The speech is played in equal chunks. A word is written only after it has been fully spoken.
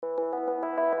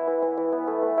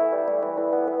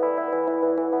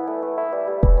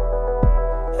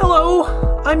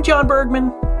I'm John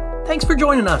Bergman. Thanks for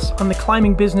joining us on the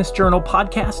Climbing Business Journal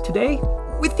podcast today.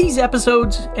 With these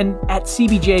episodes and at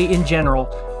CBJ in general,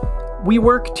 we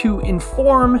work to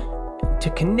inform, to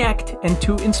connect, and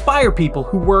to inspire people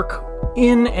who work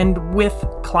in and with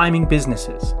climbing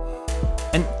businesses.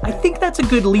 And I think that's a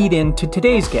good lead-in to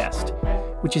today's guest,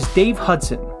 which is Dave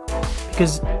Hudson,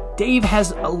 because Dave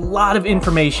has a lot of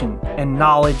information and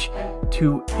knowledge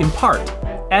to impart.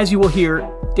 As you will hear,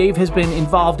 Dave has been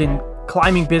involved in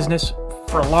climbing business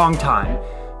for a long time,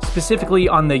 specifically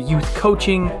on the youth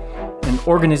coaching and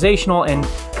organizational and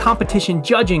competition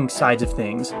judging sides of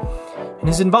things. And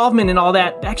his involvement in all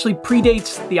that actually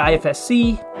predates the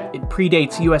IFSC, it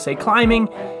predates USA Climbing,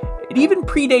 it even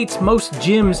predates most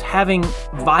gyms having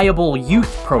viable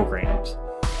youth programs.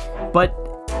 But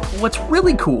what's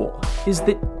really cool is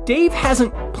that Dave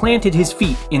hasn't planted his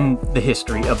feet in the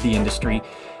history of the industry.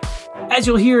 As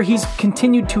you'll hear, he's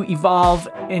continued to evolve,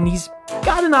 and he's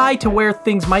got an eye to where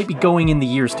things might be going in the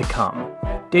years to come.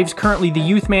 Dave's currently the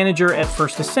youth manager at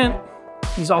First Ascent.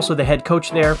 He's also the head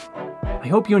coach there. I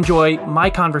hope you enjoy my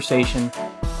conversation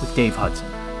with Dave Hudson.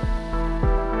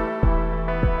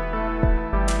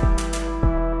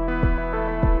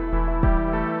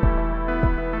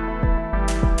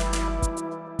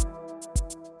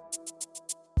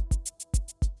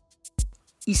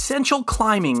 Essential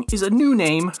Climbing is a new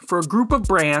name for a group of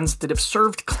brands that have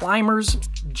served climbers,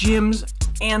 gyms,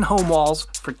 and home walls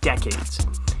for decades.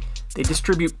 They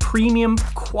distribute premium,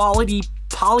 quality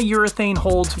polyurethane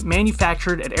holds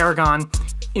manufactured at Aragon,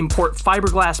 import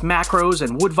fiberglass macros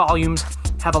and wood volumes,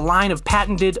 have a line of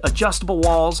patented adjustable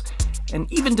walls, and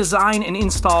even design and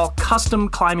install custom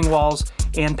climbing walls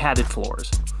and padded floors.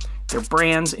 Their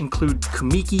brands include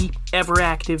Kumiki,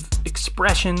 Everactive,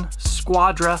 Expression,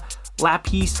 Squadra,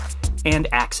 Lapis, and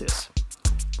Axis.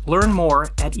 Learn more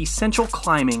at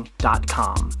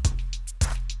essentialclimbing.com.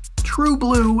 True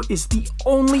Blue is the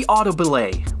only auto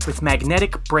belay with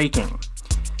magnetic braking.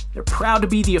 They're proud to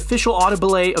be the official auto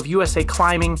belay of USA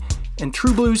Climbing, and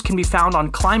True Blues can be found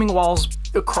on climbing walls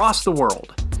across the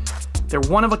world. Their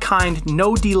one-of-a-kind,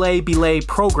 no-delay belay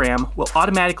program will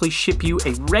automatically ship you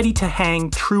a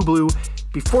ready-to-hang True Blue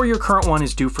before your current one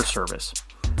is due for service.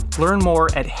 Learn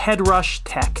more at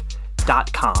headrushtech.com.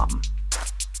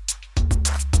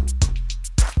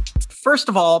 First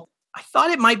of all, I thought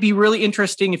it might be really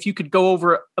interesting if you could go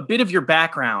over a bit of your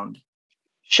background.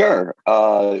 Sure.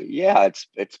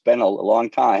 It's been a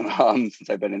long time since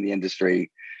I've been in the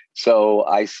industry. So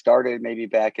I started maybe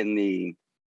back in the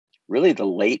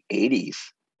late 80s.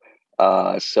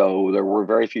 So there were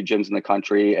very few gyms in the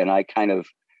country, and I kind of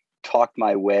talked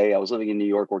my way. I was living in New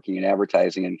York working in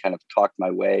advertising and kind of talked my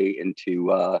way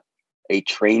into a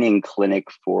training clinic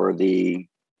for it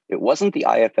wasn't the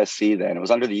IFSC then, it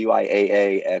was under the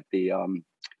UIAA at the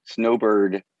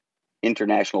Snowbird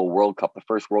International World Cup, the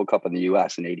first World Cup in the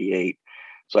US in '88.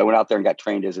 So I went out there and got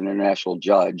trained as an international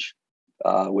judge,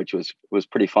 which was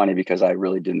pretty funny because I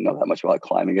really didn't know that much about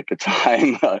climbing at the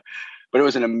time. But it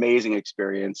was an amazing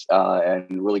experience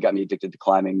and really got me addicted to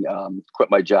climbing. Quit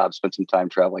my job, spent some time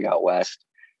traveling out west,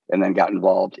 and then got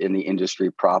involved in the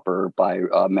industry proper by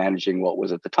managing what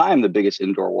was at the time the biggest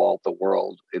indoor wall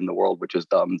in the world, which is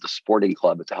the Sporting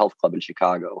Club. It's a health club in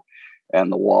Chicago.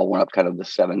 And the wall went up kind of the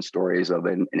 7 stories of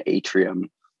an atrium,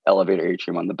 elevator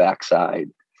atrium on the backside.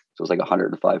 So it was like a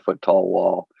 105-foot tall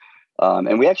wall.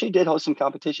 And we actually did host some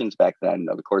competitions back then.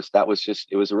 Of course, it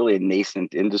was really a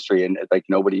nascent industry, and like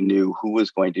nobody knew who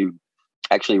was going to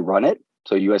actually run it.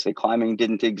 So USA Climbing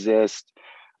didn't exist.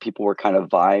 People were kind of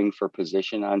vying for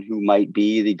position on who might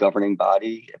be the governing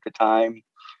body at the time.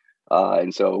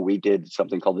 And so we did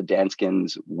something called the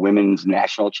Danskins Women's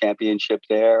National Championship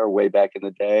there way back in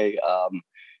the day,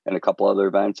 and a couple other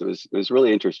events. It was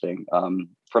really interesting.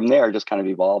 From there, it just kind of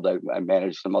evolved. I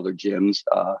managed some other gyms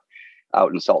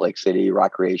out in Salt Lake City,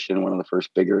 Rock Creation, one of the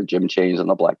first bigger gym chains on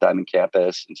the Black Diamond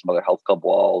campus, and some other health club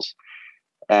walls.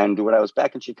 And when I was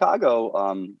back in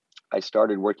Chicago, I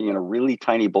started working in a really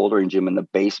tiny bouldering gym in the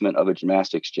basement of a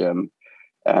gymnastics gym.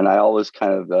 And I always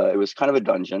it was kind of a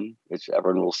dungeon, which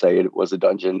everyone will say it was a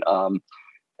dungeon.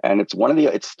 And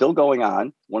it's still going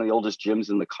on, one of the oldest gyms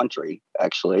in the country,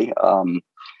 actually.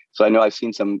 So I know I've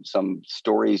seen some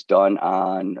stories done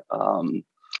on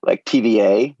like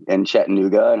TVA in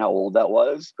Chattanooga and how old that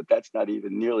was, but that's not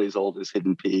even nearly as old as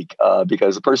Hidden Peak,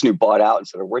 because the person who bought out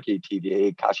instead of working at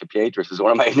TVA, Kasia Pietras, is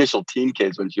one of my initial teen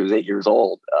kids when she was 8 years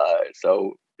old.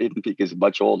 So Hidden Peak is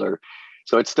much older.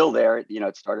 So it's still there.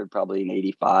 It started probably in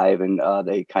 '85, and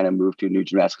they kind of moved to a new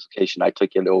gymnastics location. I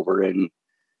took it over in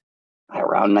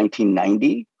around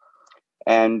 1990.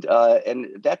 And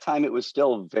at that time, it was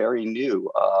still very new.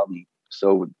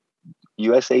 So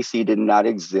USAC did not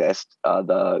exist.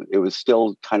 It was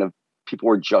still kind of, people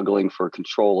were juggling for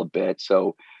control a bit.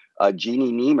 So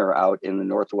Jeannie Niemer out in the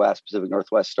Northwest, Pacific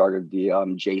Northwest, started the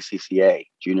JCCA,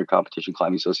 Junior Competition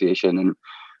Climbing Association.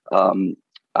 And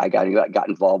I got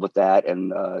involved with that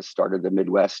and started the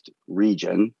Midwest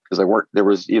region, because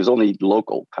it was only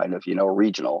local, kind of,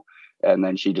 regional. And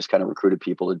then she just kind of recruited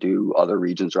people to do other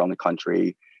regions around the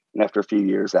country. And after a few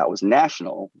years, that was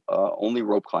national, only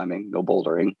rope climbing, no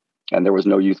bouldering. And there was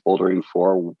no youth bouldering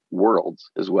for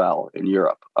Worlds as well in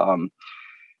Europe. And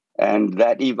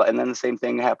then the same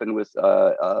thing happened with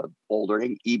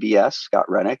bouldering. EBS, Scott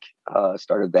Rennick,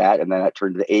 started that. And then that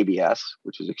turned to the ABS,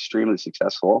 which was extremely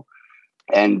successful.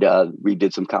 And we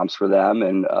did some comps for them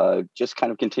and just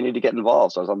kind of continued to get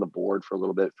involved. So I was on the board for a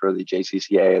little bit for the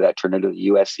JCCA. That turned into the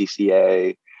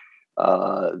USCCA.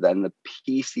 Then the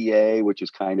PCA, which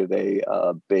is kind of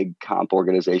a big comp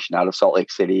organization out of Salt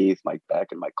Lake City, Mike Beck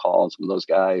and Mike Call and some of those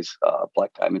guys,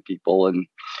 Black Diamond people, and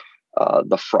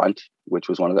the Front, which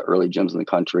was one of the early gyms in the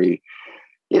country.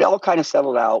 It all kind of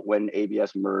settled out when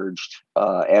ABS merged.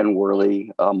 Ann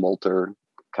Worley, Moulter,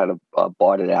 kind of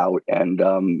bought it out,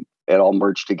 and it all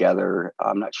merged together.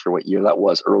 I'm not sure what year that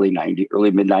was, early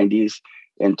mid 90s,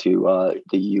 into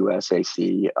the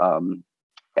USAC.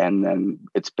 And then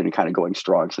it's been kind of going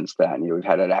strong since then. We've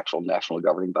had an actual national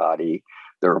governing body.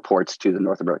 There are reports to the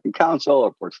North American Council,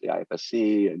 reports to the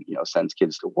IFSC, and sends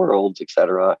kids to Worlds, et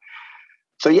cetera.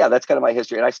 So yeah, that's kind of my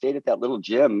history. And I stayed at that little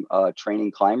gym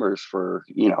training climbers for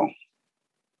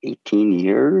 18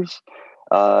 years,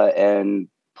 and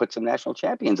put some national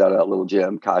champions out of that little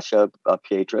gym. Kasia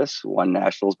Pietras won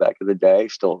nationals back in the day.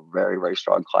 Still a very, very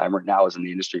strong climber. Now is in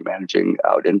the industry, managing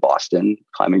out in Boston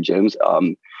climbing gyms.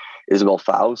 Isabel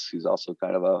Faust, who's also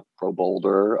kind of a pro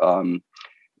boulder, and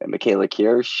Michaela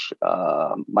Kirsch,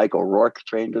 Michael Rourke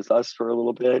trained with us for a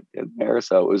little bit in there.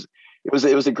 So it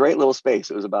was a great little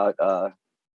space. It was about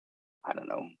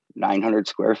 900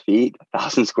 square feet,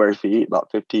 1,000 square feet, about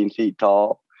 15 feet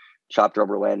tall, chopped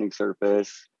rubber landing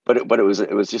surface. But it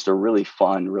was just a really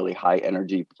fun, really high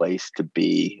energy place to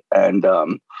be. And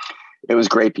it was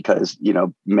great because,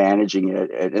 managing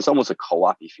it's almost a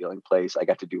co-op-y feeling place. I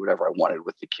got to do whatever I wanted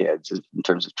with the kids in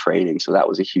terms of training. So that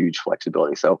was a huge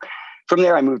flexibility. So from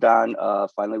there, I moved on.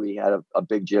 Finally, we had a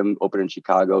big gym open in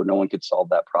Chicago. No one could solve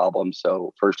that problem.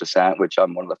 So First Ascent, which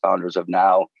I'm one of the founders of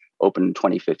now, opened in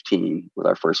 2015 with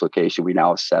our first location. We now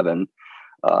have 7.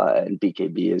 And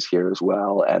BKB is here as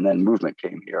well. And then Movement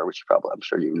came here, which I'm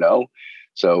sure you know.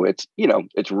 So it's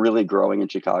really growing in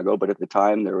Chicago. But at the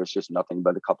time, there was just nothing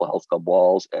but a couple of health club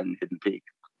walls and Hidden Peak.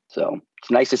 So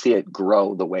it's nice to see it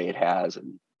grow the way it has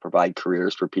and provide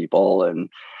careers for people. And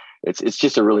it's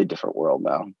just a really different world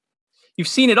now. You've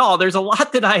seen it all. There's a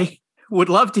lot that I would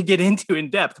love to get into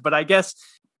in depth, but I guess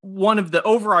one of the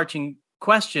overarching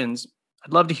questions,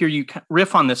 I'd love to hear you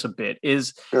riff on this a bit,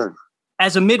 is sure.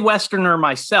 As a Midwesterner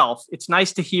myself, it's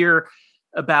nice to hear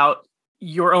about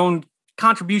your own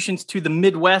contributions to the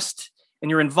Midwest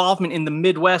and your involvement in the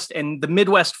Midwest and the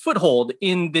Midwest foothold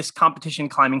in this competition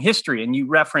climbing history. And you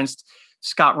referenced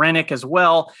Scott Rennick as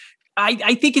well.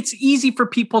 I think it's easy for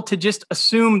people to just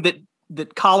assume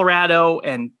that Colorado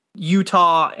and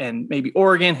Utah and maybe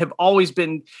Oregon have always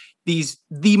been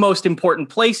the most important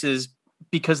places,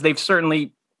 because they've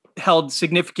certainly held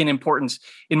significant importance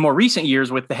in more recent years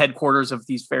with the headquarters of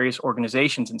these various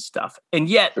organizations and stuff. And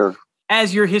yet, sure,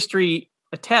 as your history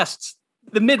attests,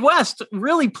 the Midwest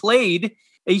really played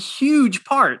a huge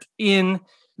part in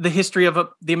the history of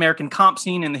the American comp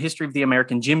scene and the history of the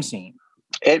American gym scene.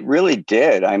 It really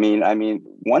did. I mean,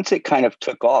 once it kind of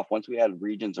took off, once we had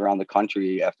regions around the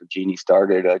country after Jeannie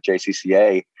started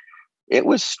JCCA, it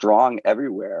was strong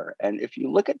everywhere. And if you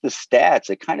look at the stats,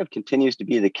 it kind of continues to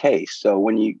be the case. So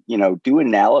when you do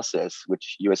analysis,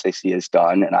 which USAC has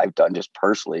done, and I've done just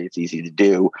personally, it's easy to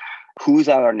do, who's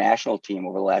on our national team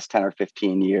over the last 10 or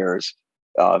 15 years,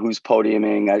 who's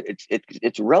podiuming,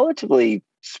 it's relatively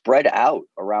spread out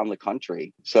around the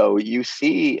country. So you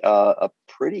see a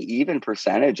pretty even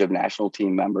percentage of national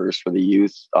team members for the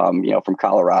youth, from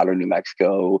Colorado, New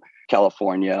Mexico,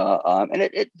 California, and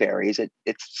it varies.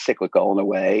 It's cyclical in a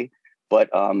way, but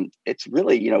it's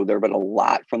really, there have been a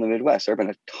lot from the Midwest. There have been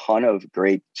a ton of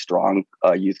great, strong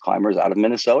youth climbers out of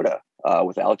Minnesota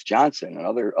with Alex Johnson and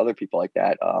other people like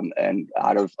that, and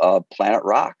out of Planet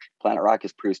Rock. Planet Rock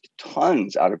has produced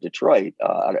tons out of Detroit,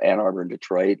 out of Ann Arbor and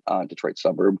Detroit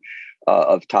suburb,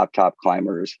 of top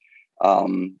climbers.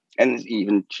 And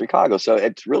even Chicago. So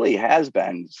it really has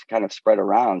been kind of spread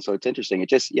around. So it's interesting.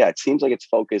 It seems like it's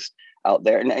focused out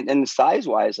there. And size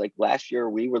wise, like last year,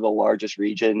 we were the largest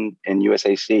region in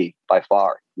USAC by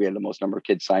far. We had the most number of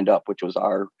kids signed up, which was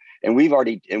our And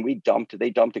they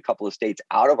dumped a couple of states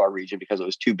out of our region because it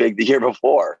was too big the year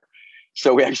before.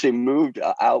 So we actually moved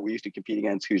out. We used to compete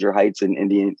against Hoosier Heights in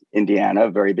Indiana, a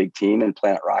very big team, and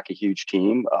Planet Rock, a huge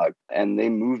team. And they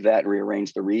moved that and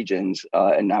rearranged the regions.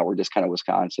 And now we're just kind of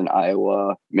Wisconsin,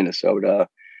 Iowa, Minnesota.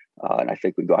 And I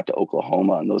think we go out to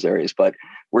Oklahoma and those areas, but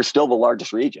we're still the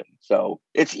largest region. So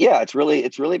it's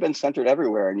really been centered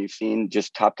everywhere. And you've seen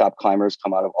just top climbers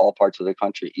come out of all parts of the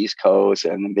country, East Coast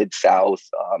and the Mid-South.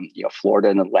 Florida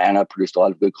and Atlanta produced a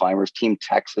lot of good climbers. Team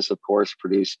Texas, of course,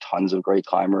 produced tons of great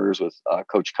climbers with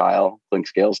Coach Kyle Blink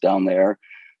Scales down there.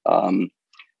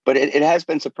 But it has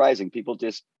been surprising. People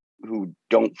just who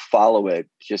don't follow it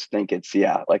just think it's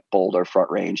like Boulder,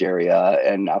 Front Range area,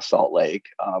 and now Salt Lake.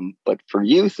 But for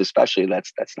youth, especially,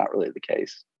 that's not really the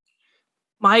case.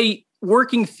 My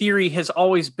working theory has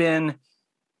always been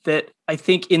that I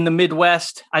think in the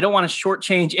Midwest, I don't want to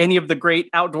shortchange any of the great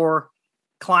outdoor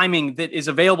climbing that is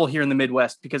available here in the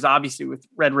Midwest, because obviously with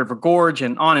Red River Gorge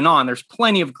and on, there's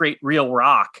plenty of great real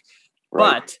rock.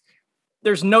 Right. But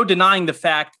there's no denying the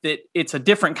fact that it's a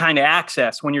different kind of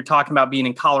access when you're talking about being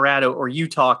in Colorado or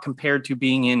Utah compared to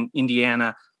being in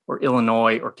Indiana or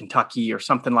Illinois or Kentucky or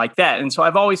something like that. And so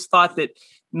I've always thought that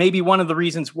maybe one of the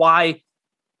reasons why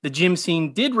the gym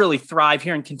scene did really thrive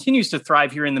here and continues to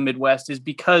thrive here in the Midwest is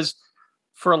because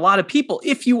for a lot of people,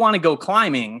 if you want to go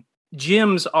climbing,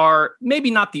 gyms are maybe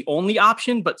not the only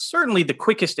option, but certainly the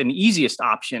quickest and easiest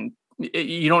option.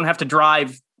 You don't have to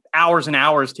drive hours and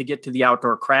hours to get to the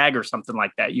outdoor crag or something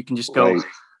like that. You can just go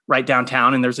right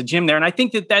downtown and there's a gym there. And I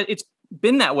think that it's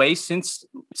been that way since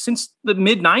the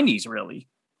mid 90s, really.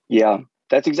 Yeah,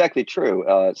 that's exactly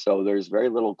true. So there's very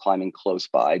little climbing close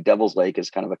by. Devil's Lake is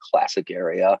kind of a classic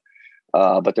area,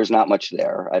 but there's not much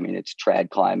there. I mean, it's trad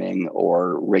climbing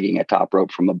or rigging a top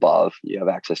rope from above. You have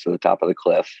access to the top of the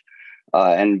cliff.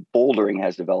 And bouldering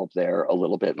has developed there a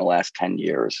little bit in the last 10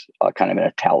 years, kind of in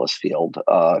a talus field.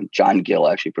 John Gill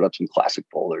actually put up some classic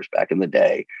boulders back in the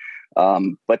day.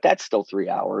 But that's still 3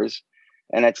 hours,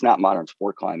 and it's not modern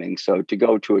sport climbing. So to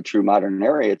go to a true modern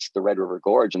area, it's the Red River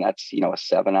Gorge, and that's, a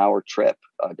 7-hour trip,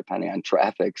 depending on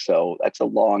traffic. So that's a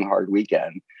long, hard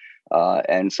weekend.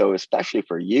 And so especially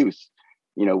for youth,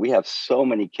 we have so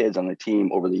many kids on the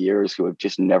team over the years who have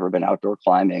just never been outdoor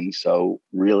climbing. So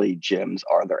really gyms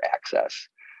are their access.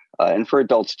 And for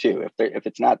adults too, if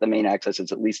it's not the main access,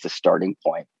 it's at least a starting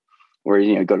point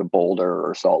where, go to Boulder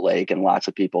or Salt Lake, and lots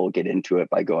of people get into it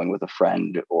by going with a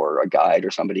friend or a guide or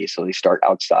somebody. So they start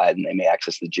outside and they may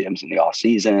access the gyms in the off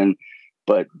season,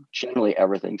 but generally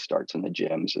everything starts in the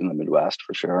gyms in the Midwest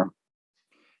for sure.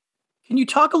 Can you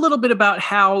talk a little bit about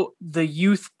how the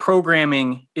youth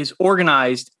programming is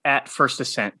organized at First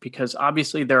Ascent? Because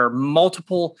obviously there are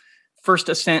multiple First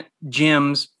Ascent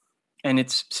gyms, and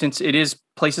since it is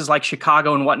places like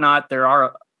Chicago and whatnot,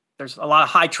 there's a lot of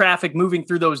high traffic moving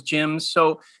through those gyms.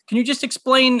 So can you just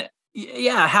explain,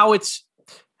 how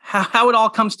it all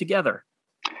comes together?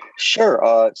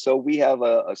 Sure. So we have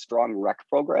a strong rec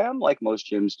program like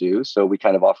most gyms do. So we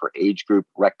kind of offer age group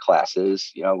rec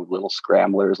classes, little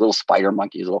scramblers, little spider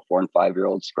monkeys, little 4 and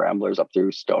 5-year-old scramblers up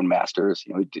through stone masters,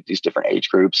 these different age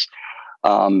groups.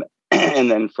 And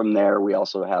then from there, we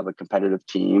also have a competitive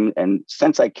team. And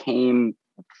since I came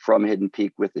from Hidden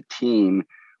Peak with the team,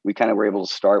 we kind of were able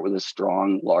to start with a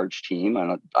strong, large team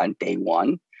on day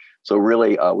one. So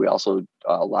really, we also,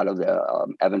 a lot of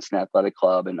the Evanston Athletic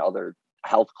Club and other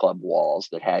health club walls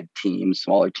that had teams,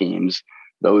 smaller teams,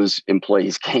 those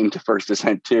employees came to First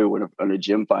Ascent too when a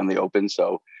gym finally opened.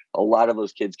 So a lot of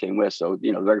those kids came with. So,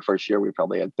 the very first year, we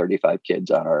probably had 35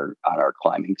 kids on our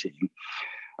climbing team.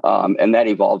 And that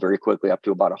evolved very quickly up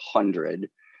to about 100.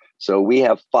 So we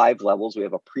have 5 levels. We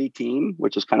have a pre-team,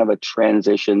 which is kind of a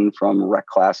transition from rec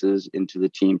classes into the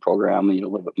team program, a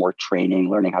little bit more training,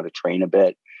 learning how to train a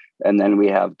bit. And then we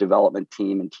have development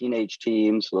team and teenage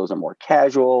teams. So those are more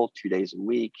casual, 2 days a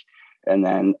week. And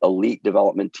then elite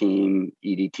development team,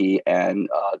 EDT, and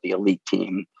the elite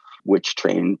team, which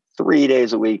train 3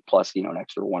 days a week, plus, an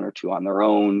extra 1 or 2 on their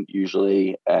own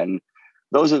usually. And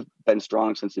those have been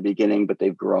strong since the beginning, but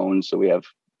they've grown. So we have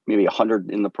maybe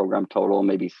 100 in the program total,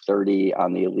 maybe 30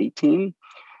 on the elite team.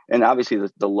 And obviously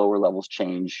the lower levels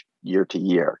change year to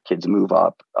year. Kids move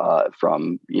up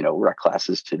from, rec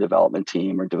classes to development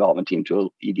team or development team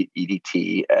to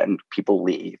EDT, and people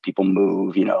leave, people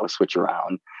move, switch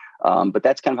around. But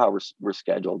that's kind of how we're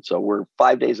scheduled. So we're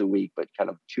 5 days a week, but kind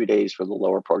of 2 days for the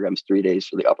lower programs, 3 days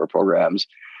for the upper programs.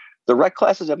 The rec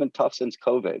classes have been tough since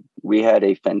COVID. We had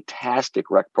a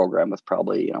fantastic rec program with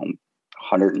probably,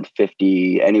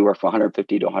 150, anywhere from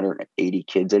 150 to 180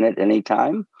 kids in it at any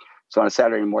time. So on a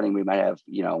Saturday morning, we might have,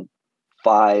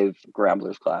 5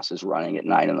 Gramblers classes running at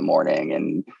 9 a.m.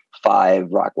 and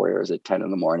 5 Rock Warriors at 10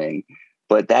 a.m.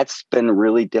 But that's been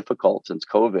really difficult since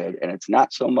COVID. And it's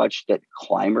not so much that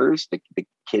climbers, the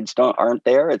kids aren't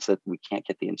there. It's that we can't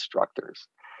get the instructors.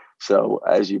 So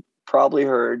as you probably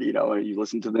heard, you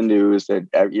listen to the news that,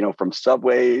 from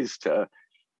Subways to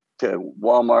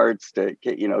Walmarts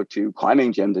to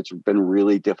climbing gyms, it's been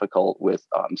really difficult with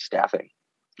staffing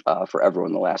for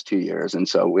everyone the last 2 years. And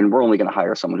we're only going to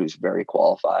hire someone who's very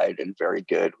qualified and very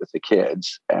good with the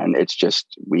kids. And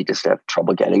we just have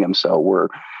trouble getting them. So we're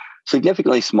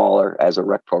significantly smaller as a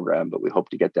rec program, but we hope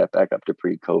to get that back up to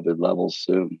pre-COVID levels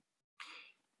soon.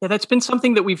 Yeah, that's been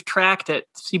something that we've tracked at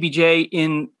CBJ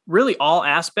in really all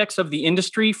aspects of the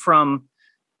industry, from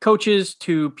coaches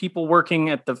to people working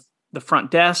at the front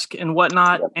desk and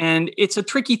whatnot. Yep. And it's a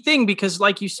tricky thing because,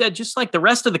 like you said, just like the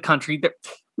rest of the country,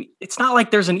 it's not like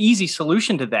there's an easy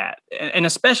solution to that. And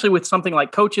especially with something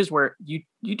like coaches, where you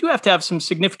do have to have some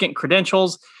significant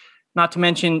credentials, not to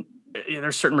mention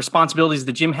there's certain responsibilities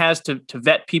the gym has to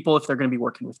vet people if they're going to be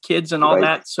working with kids and all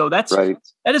that. So that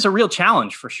is a real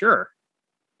challenge for sure.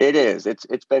 It is.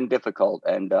 It's been difficult.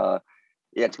 And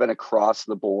it's been across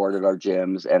the board at our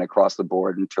gyms and across the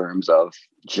board in terms of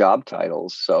job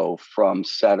titles. So from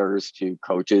setters to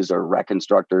coaches or rec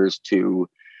instructors to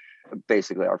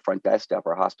basically our front desk staff,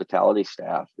 our hospitality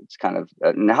staff. It's kind of,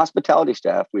 in the hospitality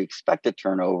staff, we expect a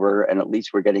turnover, and at least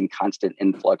we're getting constant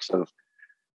influx of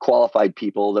qualified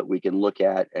people that we can look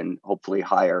at and hopefully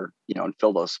hire, and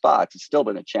fill those spots. It's still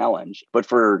been a challenge. But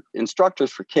for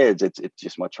instructors for kids, it's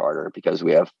just much harder because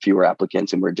we have fewer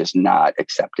applicants and we're just not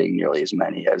accepting nearly as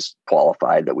many as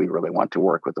qualified that we really want to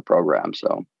work with the program.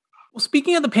 So, well,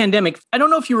 speaking of the pandemic, I don't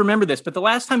know if you remember this, but the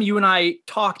last time you and I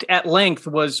talked at length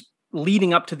was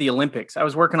leading up to the Olympics. I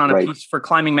was working on a piece for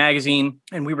Climbing Magazine,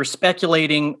 and we were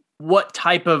speculating what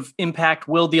type of impact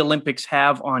will the Olympics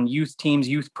have on youth teams,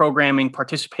 youth programming,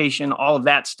 participation, all of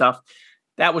that stuff.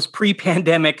 That was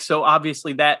pre-pandemic, so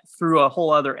obviously that threw a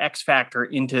whole other X factor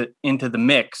into the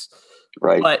mix.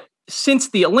 Right. But since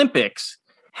the Olympics,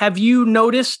 have you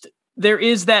noticed there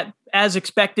is that, as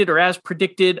expected or as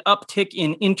predicted, uptick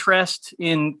in interest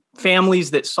in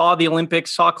families that saw the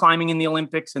Olympics, saw climbing in the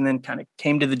Olympics, and then kind of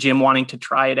came to the gym wanting to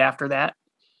try it after that?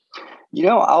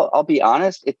 I'll be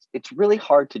honest. It's really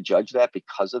hard to judge that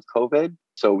because of COVID.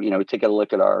 So, take a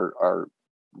look at our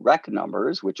rec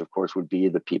numbers, which of course would be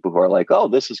the people who are like, oh,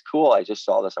 this is cool. I just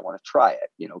saw this. I want to try it,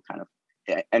 kind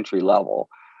of entry level.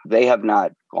 They have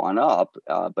not gone up,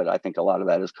 but I think a lot of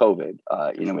that is COVID.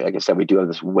 Like I said, we do have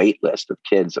this wait list of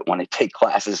kids that want to take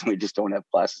classes, and we just don't have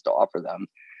classes to offer them.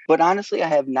 But honestly, I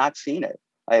have not seen it.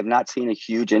 I have not seen a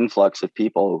huge influx of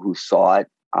people who saw it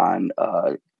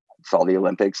saw the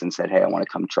Olympics and said, hey, I want to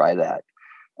come try that.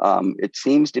 It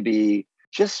seems to be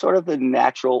just sort of the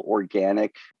natural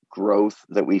organic growth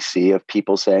that we see of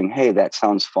people saying, hey, that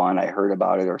sounds fun. I heard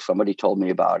about it, or somebody told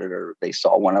me about it, or they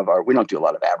saw we don't do a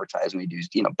lot of advertising. We do,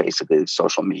 basically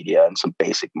social media and some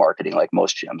basic marketing. Like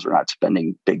most gyms, we're not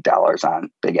spending big dollars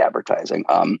on big advertising.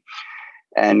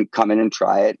 And come in and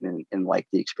try it and like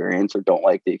the experience or don't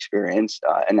like the experience.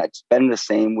 And that's been the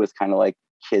same with kind of like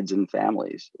kids and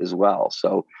families as well.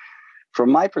 So from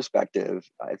my perspective,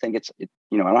 I think I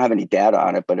don't have any data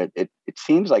on it, but it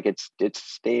seems like it's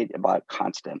stayed about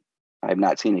constant. I've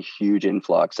not seen a huge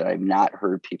influx, and I've not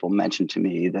heard people mention to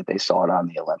me that they saw it on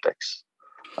the Olympics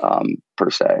per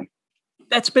se.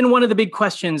 That's been one of the big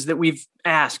questions that we've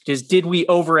asked is, did we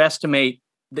overestimate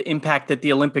the impact that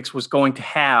the Olympics was going to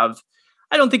have?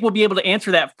 I don't think we'll be able to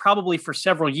answer that probably for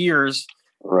several years.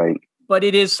 Right. But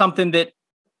it is something that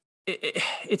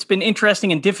it's been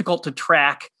interesting and difficult to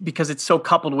track because it's so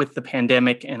coupled with the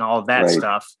pandemic and all of that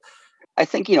stuff. I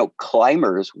think,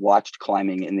 climbers watched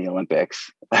climbing in the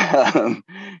Olympics,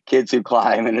 kids who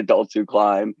climb and adults who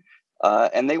climb.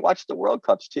 And they watch the World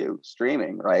Cups too,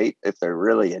 streaming, right? If they're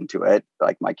really into it,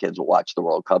 like my kids will watch the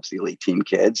World Cups, the elite team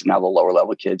kids. Now the lower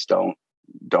level kids don't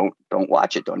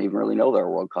watch it, don't even really know there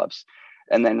are World Cups.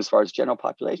 And then as far as general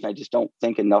population, I just don't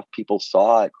think enough people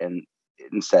saw it and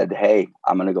said, hey,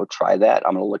 I'm going to go try that.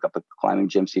 I'm going to look up a climbing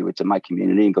gym, see what's in my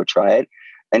community and go try it,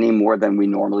 any more than we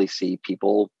normally see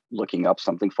people looking up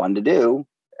something fun to do,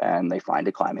 and they find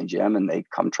a climbing gym and they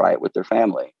come try it with their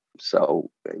family. So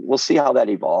we'll see how that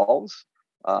evolves.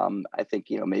 I think,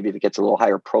 maybe if it gets a little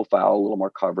higher profile, a little more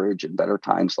coverage and better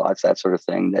time slots, that sort of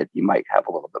thing, that you might have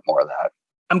a little bit more of that.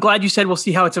 I'm glad you said we'll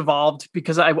see how it's evolved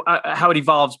because how it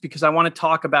evolves, because I want to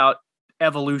talk about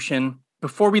evolution.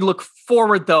 Before we look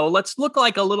forward, though, let's look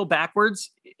like a little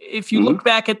backwards. If you look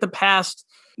back at the past,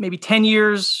 maybe 10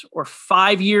 years or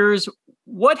 5 years,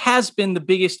 what has been the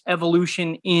biggest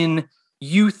evolution in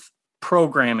youth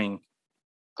programming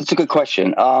That's a good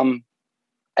question.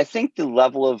 I think the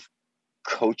level of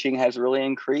coaching has really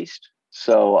increased.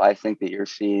 So I think that you're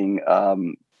seeing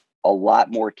a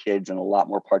lot more kids in a lot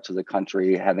more parts of the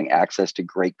country having access to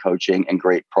great coaching and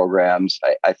great programs.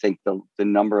 I think the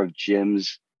number of gyms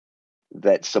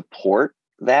that support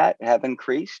that have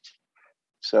increased.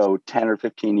 So 10 or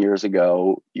 15 years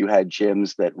ago, you had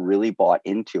gyms that really bought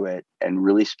into it and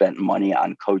really spent money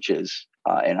on coaches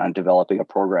and on developing a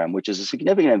program, which is a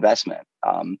significant investment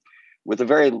with a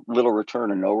very little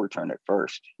return or no return at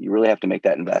first. You really have to make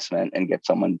that investment and get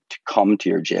someone to come to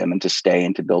your gym and to stay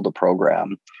and to build a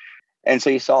program. And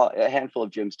so you saw a handful of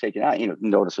gyms taken out,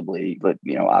 noticeably, but,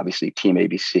 obviously Team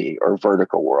ABC or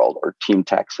Vertical World or Team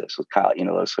Texas with Kyle,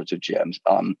 those sorts of gyms.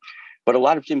 But a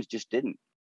lot of gyms just didn't.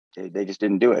 They just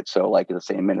didn't do it. So like the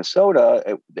same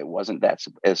Minnesota, it wasn't that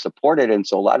as supported. And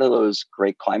so a lot of those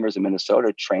great climbers in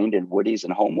Minnesota trained in Woody's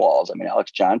and home walls. I mean,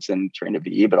 Alex Johnson trained at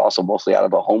VE, but also mostly out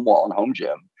of a home wall and home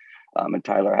gym. And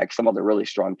Tyler Hack, some other really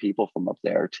strong people from up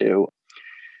there too.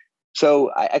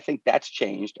 So I think that's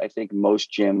changed. I think most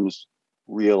gyms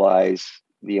realize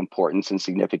the importance and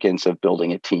significance of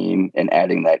building a team and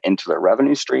adding that into their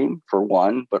revenue stream for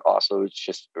one, but also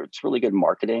it's really good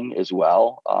marketing as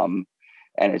well.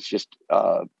 And it's just,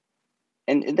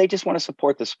 and they just want to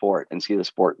support the sport and see the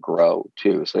sport grow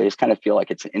too. So they just kind of feel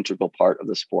like it's an integral part of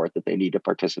the sport that they need to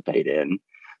participate in.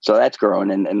 So that's grown,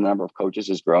 and the number of coaches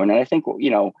is growing. And I think,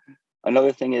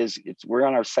 another thing is we're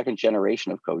on our second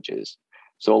generation of coaches.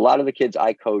 So a lot of the kids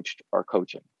I coached are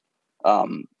coaching.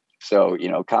 So,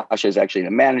 Kasha is actually in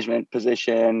a management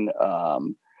position.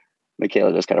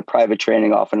 Michaela just got a private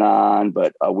training off and on,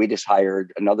 but we just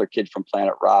hired another kid from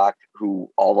Planet Rock who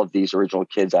all of these original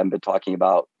kids I've been talking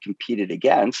about competed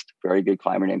against. Very good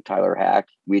climber named Tyler Hack.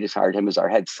 We just hired him as our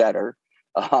head setter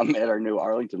at our new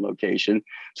Arlington location.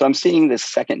 So I'm seeing this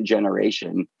second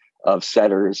generation of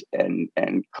setters and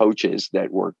coaches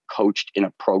that were coached in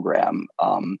a program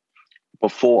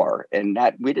before, and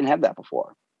that we didn't have that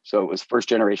before. So it was first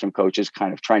generation coaches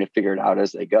kind of trying to figure it out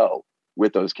as they go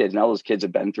with those kids. Now those kids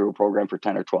have been through a program for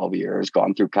 10 or 12 years,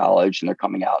 gone through college, and they're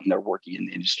coming out and they're working in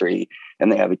the industry,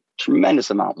 and they have a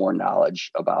tremendous amount more knowledge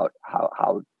about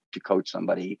how to coach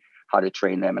somebody, how to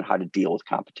train them, and how to deal with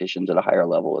competitions at a higher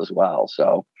level as well.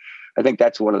 So I think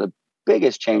that's one of the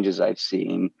biggest changes I've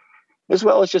seen, as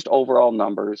well as just overall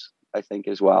numbers, I think,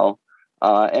 as well.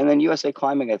 And then USA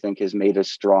Climbing, I think, has made a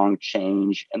strong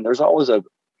change. And there's always a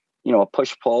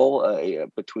push-pull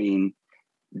between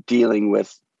dealing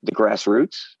with the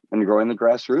grassroots and growing the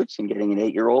grassroots and getting an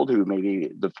 8-year-old who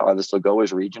maybe the farthest they'll go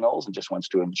is regionals and just wants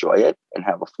to enjoy it and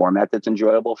have a format that's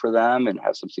enjoyable for them and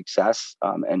have some success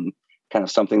and kind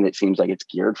of something that seems like it's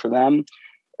geared for them.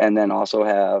 And then also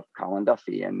have Colin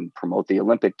Duffy and promote the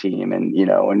Olympic team. And,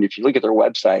 and if you look at their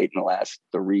website in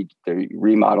the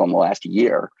remodel in the last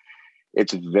year,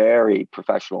 it's very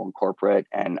professional and corporate.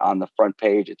 And on the front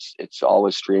page, it's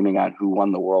always streaming on who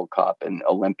won the World Cup and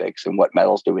Olympics and what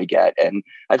medals do we get. And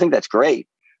I think that's great.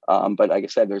 But like I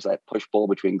said, there's that push-pull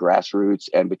between grassroots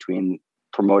and between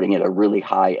promoting at a really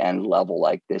high-end level,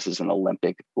 like this is an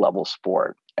Olympic level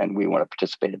sport, and we want to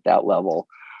participate at that level.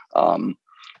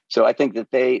 So I think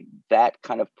that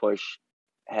kind of push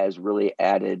has really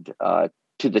added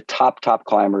to the top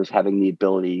climbers having the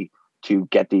ability to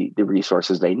get the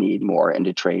resources they need more and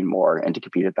to train more and to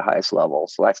compete at the highest level.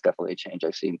 So that's definitely a change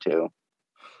I've seen too.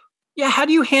 Yeah. How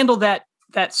do you handle that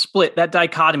split, that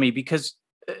dichotomy? Because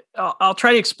I'll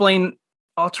try to explain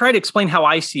how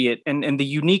I see it and the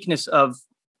uniqueness of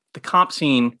the comp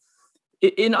scene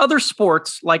in other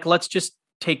sports. Like, let's just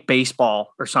take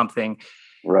baseball or something.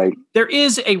 Right. There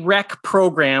is a rec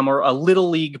program or a little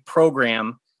league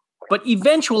program, but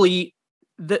eventually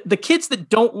the kids that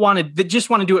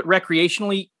just want to do it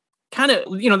recreationally kind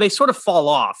of, they sort of fall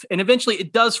off. And eventually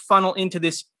it does funnel into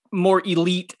this more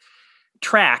elite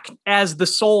track as the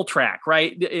sole track,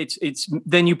 right? It's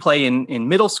then you play in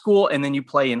middle school, and then you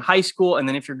play in high school. And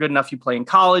then if you're good enough, you play in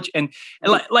college. And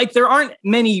like there aren't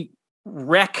many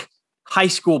rec high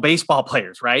school baseball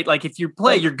players, right? Like if you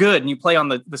play, you're good and you play on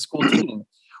the school team.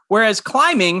 Whereas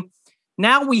climbing,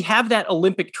 now we have that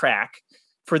Olympic track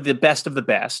for the best of the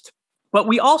best, but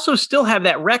we also still have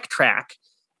that rec track.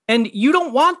 And you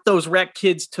don't want those rec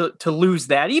kids to lose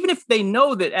that, even if they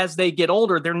know that as they get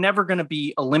older, they're never going to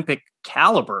be Olympic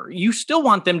caliber. You still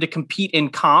want them to compete in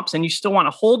comps, and you still want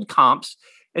to hold comps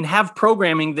and have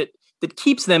programming that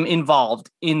keeps them involved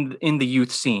in the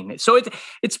youth scene. So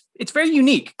it's very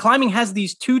unique. Climbing has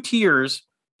these two tiers.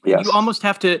 Yes. You almost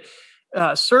have to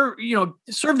serve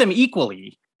them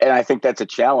equally. And I think that's a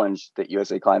challenge that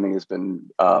USA Climbing has been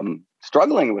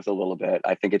struggling with a little bit.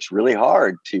 I think it's really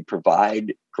hard to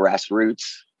provide grassroots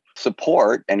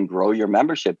support and grow your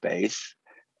membership base,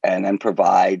 and then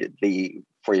provide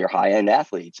for your high-end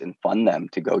athletes and fund them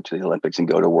to go to the Olympics and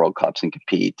go to World Cups and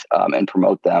compete, and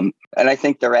promote them. And I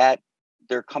think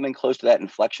they're coming close to that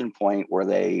inflection point where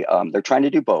they're trying to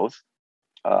do both.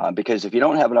 Because if you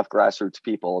don't have enough grassroots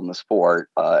people in the sport,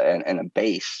 and a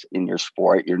base in your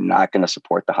sport, you're not going to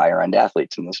support the higher end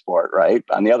athletes in the sport, right?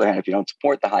 On the other hand, if you don't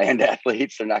support the high end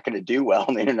athletes, they're not going to do well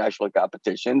in the international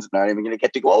competitions. They're not even going to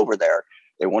get to go over there.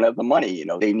 They won't have the money.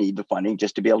 They need the funding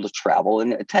just to be able to travel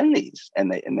and attend these,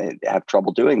 and they have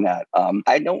trouble doing that.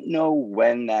 I don't know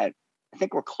when that. I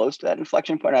think we're close to that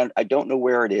inflection point. I don't know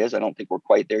where it is. I don't think we're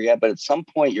quite there yet. But at some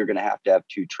point, you're going to have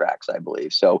two tracks, I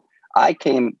believe. So I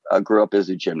grew up as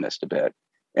a gymnast a bit,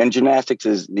 and gymnastics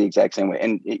is the exact same way.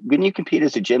 And when you compete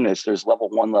as a gymnast, there's level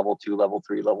 1, level 2, level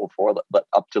 3, level 4, but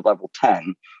up to level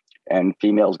 10, and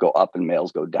females go up and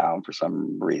males go down for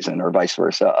some reason, or vice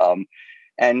versa.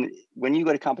 And when you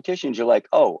go to competitions, you're like,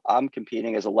 oh, I'm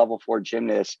competing as a level 4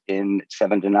 gymnast in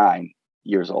 7 to 9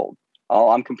 years old. Oh,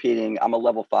 I'm a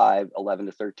level 5, 11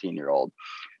 to 13-year-old.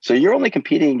 So you're only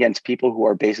competing against people who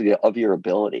are basically of your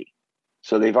ability.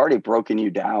 So they've already broken you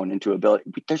down into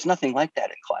ability. There's nothing like that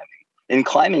in climbing. In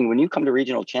climbing, when you come to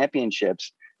regional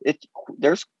championships,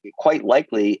 there's quite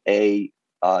likely a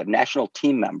national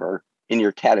team member in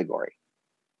your category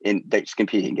that's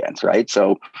competing against, right?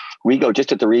 So we go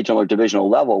just at the regional or divisional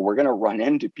level, we're going to run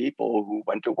into people who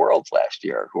went to Worlds last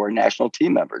year who are national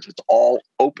team members. It's all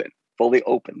open, fully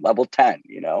open, level 10,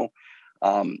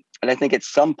 And I think at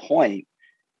some point,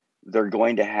 they're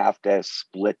going to have to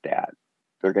split that.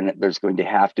 There's going to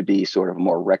have to be sort of a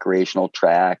more recreational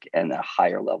track and a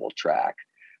higher level track.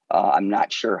 I'm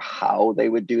not sure how they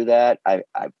would do that.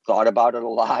 I've thought about it a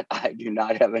lot. I do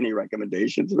not have any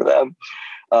recommendations for them.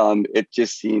 It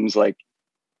just seems like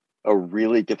a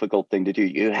really difficult thing to do.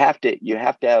 You have to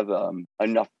have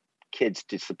enough kids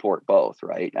to support both,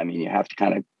 right? I mean, you have to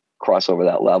kind of cross over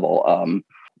that level.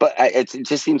 But it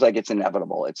just seems like it's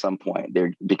inevitable at some point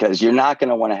there, because you're not going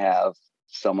to want to have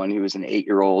someone who is an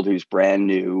 8-year-old who's brand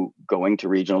new going to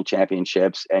regional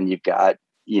championships, and you've got,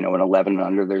 an 11 and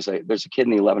under. There's a kid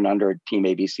in the 11 under Team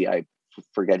ABC. I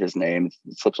forget his name.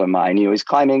 It slips my mind. He's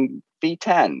climbing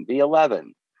V10,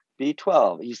 V11,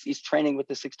 V12. He's training with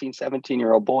the 16,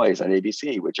 17-year-old boys on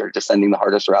ABC, which are descending the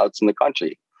hardest routes in the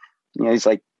country. He's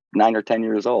like 9 or 10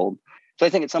 years old. So I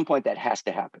think at some point that has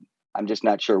to happen. I'm just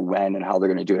not sure when and how they're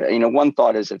going to do it. One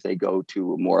thought is if they go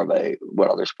to more of what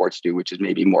other sports do, which is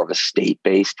maybe more of a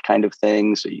state-based kind of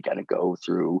thing. So you got to go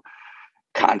through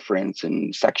conference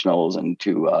and sectionals and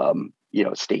to,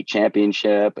 state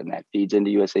championship, and that feeds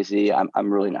into USAC.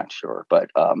 I'm really not sure, but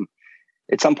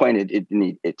at some point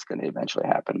it's going to eventually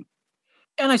happen.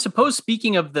 And I suppose,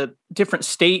 speaking of the different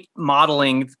state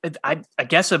modeling, I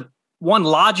guess one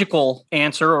logical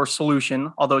answer or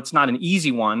solution, although it's not an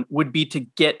easy one, would be to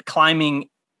get climbing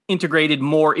integrated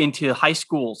more into high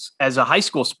schools as a high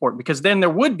school sport, because then there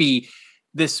would be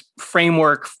this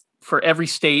framework for every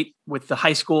state, with the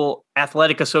high school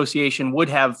athletic association would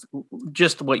have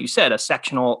just what you said, a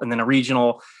sectional and then a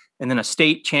regional and then a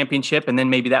state championship. And then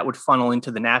maybe that would funnel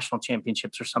into the national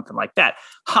championships or something like that.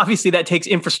 Obviously that takes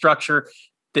infrastructure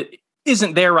that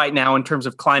isn't there right now in terms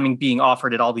of climbing being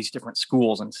offered at all these different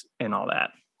schools and all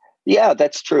that. Yeah,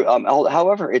 that's true.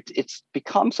 However, it's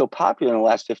become so popular in the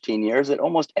last 15 years that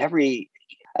almost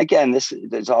again, this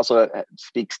also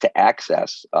speaks to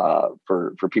access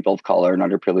for people of color and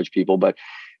underprivileged people. But,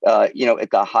 at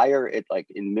the higher, like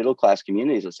in middle class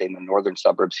communities, let's say in the northern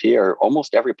suburbs here,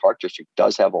 almost every park district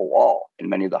does have a wall, and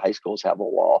many of the high schools have a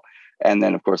wall. And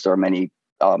then, of course, there are many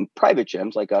private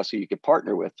gyms like us who you could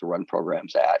partner with to run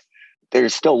programs at.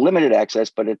 There's still limited access,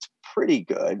 but it's pretty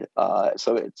good.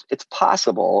 So it's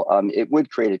possible. It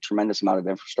would create a tremendous amount of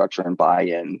infrastructure and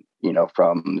buy-in,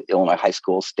 from Illinois High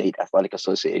School State Athletic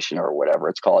Association or whatever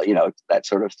it's called, that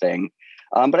sort of thing.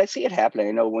 But I see it happening.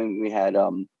 I know when we had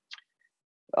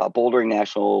Bouldering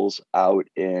Nationals out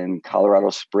in Colorado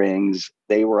Springs,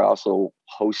 they were also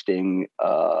hosting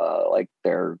like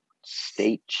their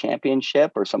state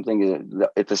championship or something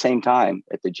at the same time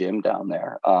at the gym down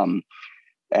there.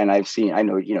 And I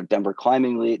know, Denver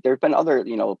Climbing League. There have been other,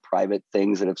 private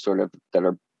things that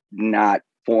are not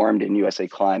formed in USA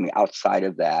Climbing outside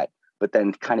of that, but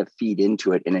then kind of feed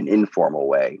into it in an informal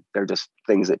way. They're just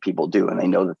things that people do, and they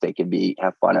know that they can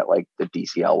have fun at, like the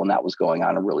DCL when that was going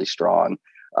on and really strong.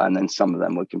 And then some of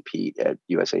them would compete at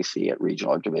USAC at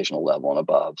regional or divisional level and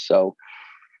above. So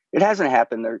it hasn't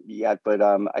happened there yet, but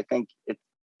I think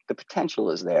the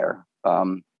potential is there.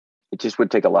 It just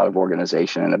would take a lot of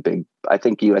organization and I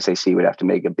think USAC would have to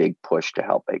make a big push to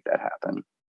help make that happen.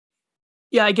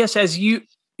 Yeah, I guess as you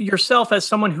yourself, as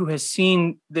someone who has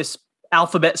seen this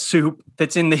alphabet soup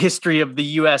that's in the history of the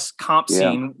U.S. comp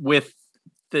scene with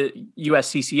the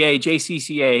USCCA,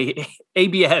 JCCA,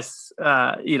 ABS,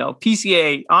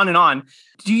 PCA, on and on,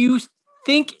 do you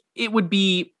think it would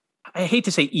be, I hate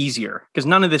to say easier, because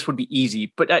none of this would be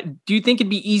easy, but do you think it'd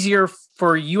be easier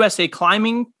for USA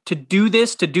Climbing to do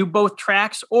this, to do both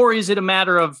tracks? Or is it a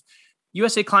matter of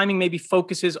USA Climbing maybe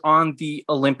focuses on the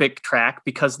Olympic track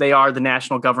because they are the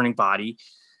national governing body,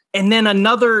 and then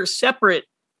another separate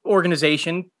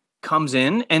organization comes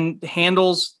in and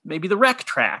handles maybe the rec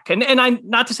track? And I'm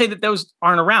not to say that those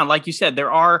aren't around. Like you said,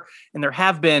 there are, and there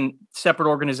have been separate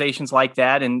organizations like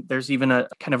that. And there's even a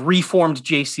kind of reformed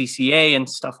JCCA and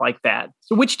stuff like that.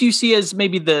 So which do you see as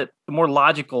maybe the more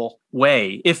logical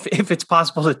way, if it's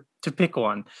possible to pick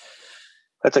one?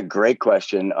 That's a great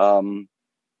question.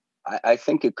 I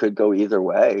think it could go either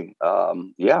way. I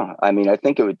mean, I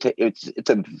think it would it's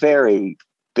a very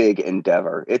big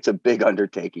endeavor. It's a big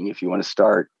undertaking if you want to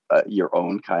start your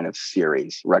own kind of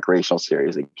series, recreational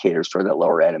series that caters toward that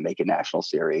lower end and make a national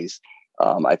series.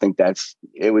 I think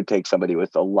it would take somebody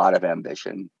with a lot of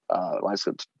ambition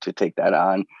to take that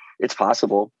on. It's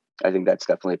possible. I think that's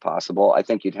definitely possible. I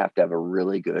think you'd have to have a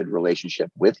really good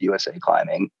relationship with USA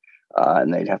Climbing,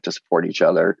 and they'd have to support each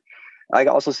other. I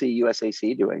also see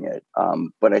USAC doing it.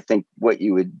 But I think what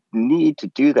you would need to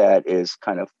do that is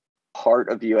kind of part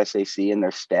of USAC and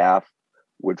their staff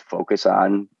would focus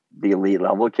on the elite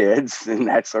level kids and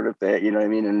that sort of thing, you know what I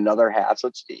mean? And another half. So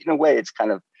it's, in a way, it's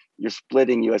kind of, you're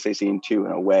splitting USAC in two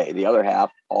in a way. The other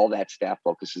half, all that staff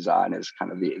focuses on is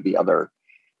kind of the other,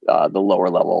 the lower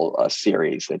level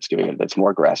series that's doing it, that's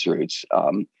more grassroots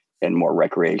and more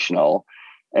recreational.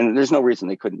 And there's no reason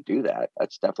they couldn't do that.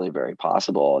 That's definitely very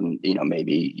possible. And,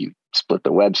 maybe you split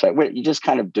the website. You just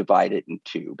kind of divide it in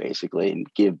two, basically, and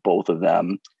give both of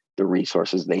them the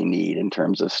resources they need in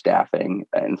terms of staffing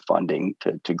and funding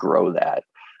to grow that.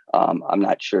 I'm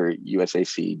not sure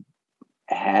USAC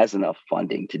has enough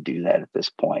funding to do that at this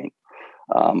point.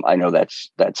 I know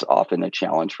that's often a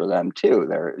challenge for them too.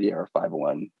 They're a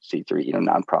 501c3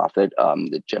 nonprofit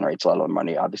that generates a lot of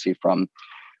money, obviously from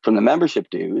the membership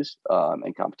dues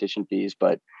and competition fees.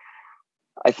 But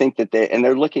I think that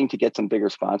they're looking to get some bigger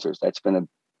sponsors. That's been a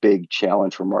big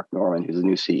challenge for Mark Norman, who's the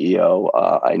new CEO,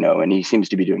 I know, and he seems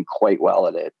to be doing quite well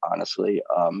at it, honestly,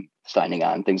 signing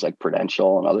on things like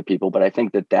Prudential and other people. But I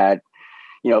think that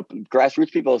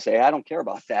grassroots people say, I don't care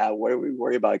about that. What do we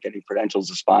worry about getting Prudential as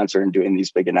a sponsor and doing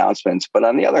these big announcements? But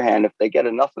on the other hand, if they get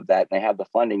enough of that and they have the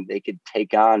funding, they could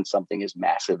take on something as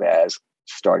massive as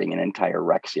starting an entire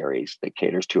rec series that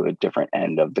caters to a different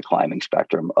end of the climbing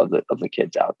spectrum of the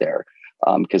kids out there,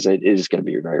 because it is going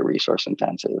to be very resource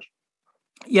intensive.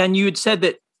 Yeah, and you had said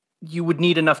that you would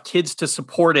need enough kids to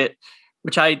support it,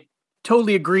 which I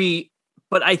totally agree.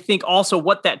 But I think also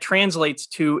what that translates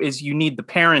to is you need the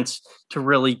parents to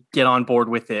really get on board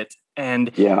with it.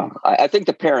 And yeah, I think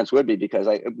the parents would be, because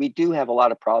we do have a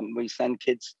lot of problems. We send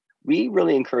kids. We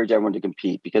really encourage everyone to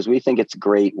compete because we think it's a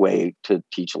great way to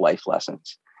teach life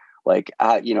lessons. Like,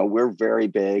 we're very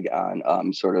big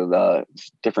on sort of the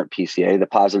different PCA, the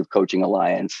Positive Coaching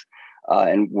Alliance,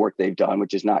 and work they've done,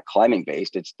 which is not climbing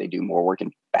based. They do more work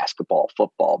in basketball,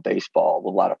 football, baseball, a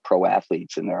lot of pro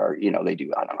athletes. And there are, they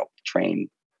do, train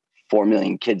 4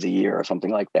 million kids a year or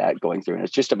something like that going through. And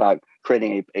it's just about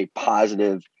creating a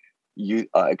positive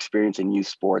experience in youth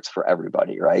sports for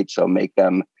everybody, right? So make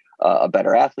them a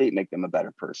better athlete, make them a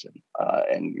better person.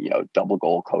 And, double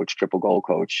goal coach, triple goal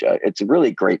coach. It's a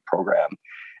really great program.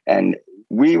 And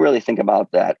we really think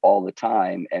about that all the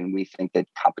time. And we think that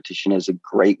competition is a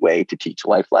great way to teach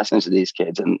life lessons to these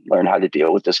kids and learn how to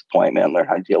deal with disappointment, learn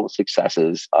how to deal with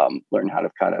successes, learn how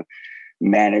to kind of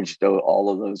manage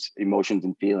all of those emotions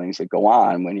and feelings that go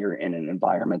on when you're in an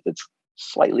environment that's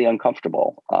slightly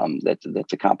uncomfortable.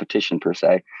 That's a competition per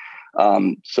se.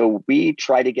 So we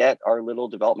try to get our little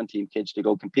development team kids to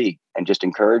go compete and just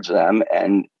encourage them.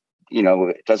 And,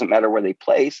 it doesn't matter where they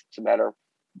place. It's a matter of,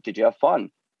 did you have fun?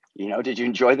 Did you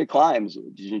enjoy the climbs?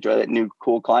 Did you enjoy that new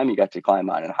cool climb you got to climb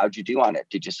on? And how'd you do on it?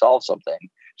 Did you solve something?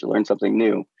 Did you learn something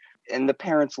new? And the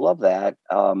parents love that.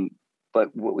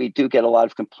 But what we do get a lot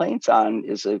of complaints on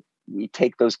is that we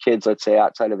take those kids, let's say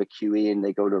outside of a QE, and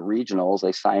they go to regionals,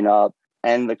 they sign up,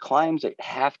 and the climbs that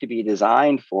have to be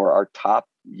designed for our top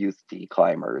youth D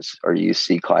climbers or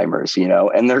UC climbers,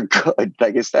 and they're good.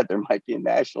 Like I said, there might be a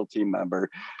national team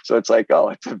member. So it's like, oh,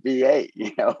 it's a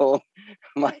V8,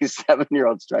 my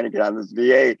 7-year-old's trying to get on this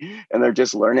V8 and they're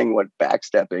just learning what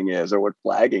backstepping is or what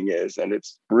flagging is. And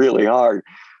it's really hard.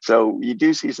 So you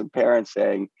do see some parents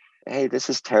saying, hey, this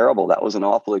is terrible. That was an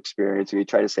awful experience. And you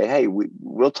try to say, hey,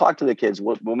 we'll talk to the kids.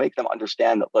 We'll make them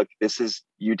understand that, look,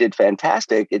 you did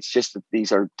fantastic. It's just that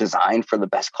these are designed for the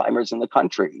best climbers in the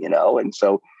country, And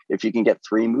so if you can get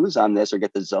 3 moves on this or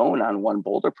get the zone on one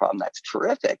boulder problem, that's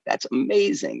terrific. That's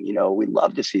amazing. We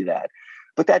love to see that.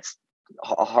 But that's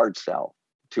a hard sell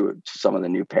to some of the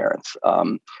new parents.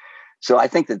 So I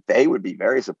think that they would be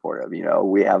very supportive.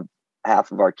 We have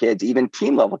half of our kids, even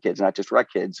team level kids, not just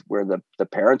rec kids, where the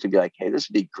parents would be like, hey, this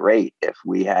would be great if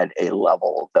we had a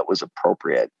level that was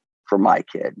appropriate for my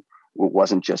kid. It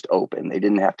wasn't just open. They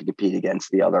didn't have to compete against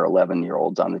the other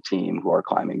 11-year-olds on the team who are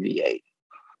climbing V8.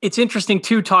 It's interesting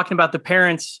too, talking about the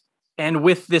parents, and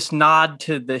with this nod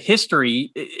to the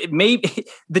history, it may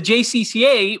the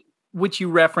JCCA, which you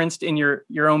referenced in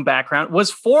your own background,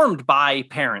 was formed by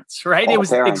parents, right? All it was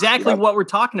parents, exactly yep. What we're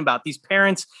talking about. These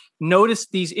parents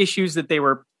noticed these issues that they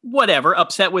were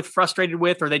upset with, frustrated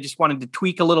with, or they just wanted to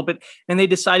tweak a little bit, and they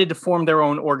decided to form their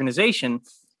own organization.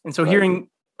 And so hearing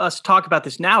us talk about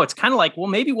this now, it's kind of like, well,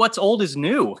 maybe what's old is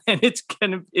new, and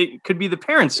it could be the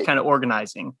parents kind of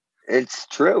organizing. It's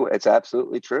true. It's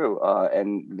absolutely true.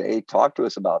 And they talk to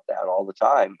us about that all the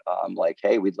time. Like,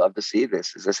 hey, we'd love to see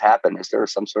this. Does this happen? Is there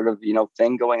some sort of,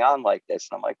 thing going on like this?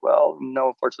 And I'm like, well, no,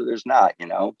 unfortunately there's not,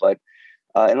 but,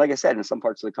 and like I said, in some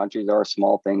parts of the country, there are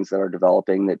small things that are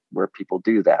developing where people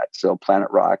do that. So Planet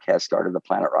Rock has started the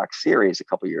Planet Rock series a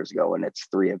couple of years ago, and it's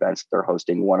 3 events they're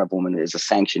hosting. One of them is a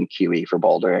sanctioned QE for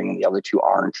bouldering, and the other 2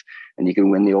 aren't. And you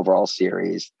can win the overall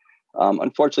series.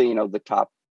 Unfortunately,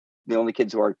 the only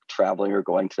kids who are traveling or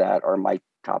going to that are my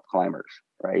top climbers,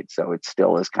 right? So it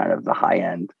still is kind of the high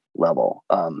end level.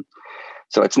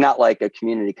 So it's not like a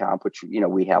community comp, which,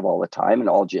 we have all the time, and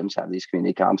all gyms have these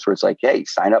community comps where it's like, hey,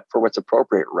 sign up for what's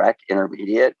appropriate: rec,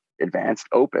 intermediate, advanced,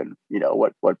 open.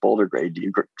 What boulder grade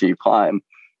do you climb?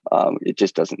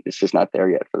 It's just not there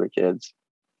yet for the kids.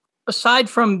 Aside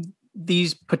from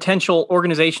these potential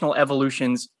organizational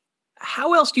evolutions,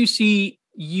 how else do you see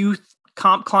youth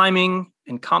comp climbing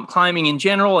and comp climbing in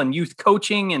general, and youth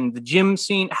coaching and the gym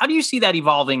scene? How do you see that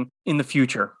evolving in the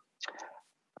future?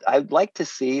 I'd like to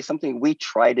see something we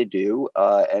try to do.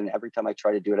 And every time I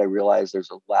try to do it, I realize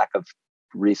there's a lack of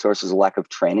resources, a lack of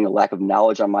training, a lack of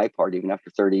knowledge on my part, even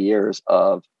after 30 years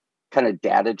of kind of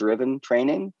data-driven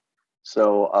training.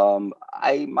 So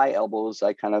my elbows,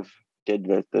 I kind of did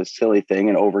the silly thing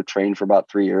and overtrained for about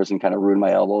 3 years and kind of ruined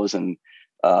my elbows, and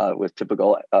with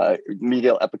typical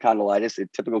medial epicondylitis, a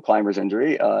typical climber's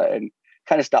injury, and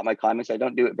kind of stopped my climbing. So I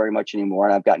don't do it very much anymore.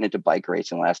 And I've gotten into bike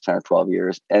racing the last 10 or 12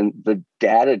 years. And the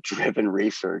data-driven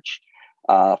research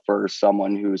for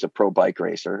someone who's a pro bike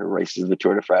racer who races the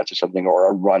Tour de France or something, or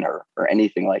a runner or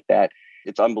anything like that,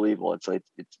 it's unbelievable. It's like,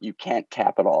 you can't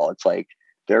cap it all. It's like,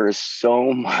 there is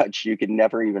so much, you can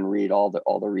never even read all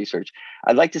the research.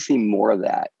 I'd like to see more of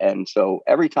that. And so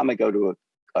every time I go to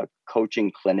a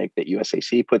coaching clinic that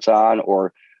USAC puts on,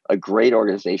 or a great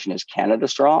organization is Canada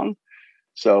Strong.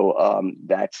 So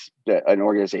that's an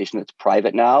organization that's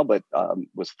private now, but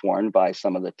was formed by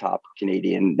some of the top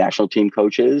Canadian national team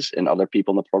coaches and other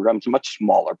people in the program. It's a much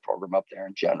smaller program up there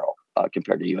in general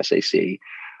compared to USAC.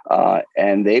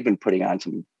 And they've been putting on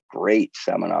some great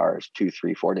seminars, 2,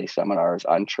 3, 4-day seminars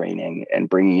on training, and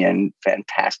bringing in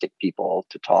fantastic people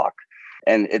to talk.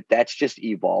 And that's just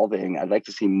evolving. I'd like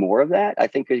to see more of that. I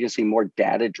think you're going to see more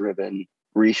data-driven,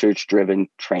 research-driven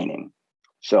training.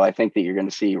 So I think that you're going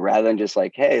to see, rather than just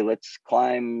like, hey, let's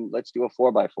do a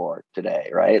 4x4 today,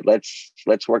 right?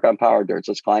 Let's work on power dirts.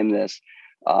 Let's climb this.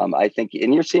 I think,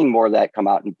 and you're seeing more of that come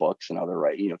out in books and other,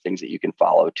 things that you can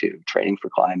follow too, Training for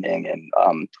Climbing,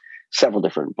 and several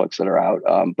different books that are out.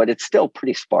 But it's still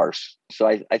pretty sparse. So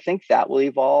I think that will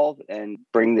evolve and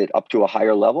bring it up to a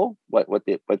higher level, what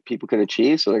people can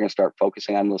achieve. So they're going to start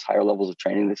focusing on those higher levels of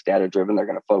training that's data driven. They're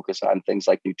going to focus on things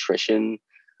like nutrition,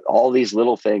 all these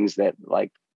little things that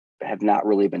have not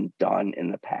really been done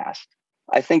in the past.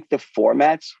 I think the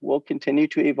formats will continue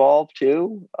to evolve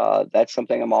too. That's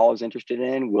something I'm always interested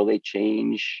in. Will they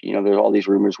change? There's all these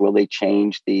rumors. Will they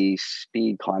change the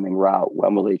speed climbing route?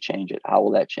 When will they change it? How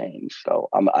will that change? So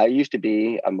I'm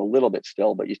a little bit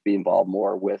still, but used to be involved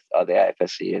more with the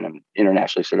IFSC, and I'm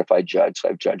internationally certified judge. So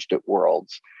I've judged at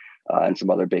Worlds and some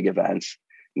other big events.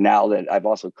 Now that I've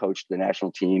also coached the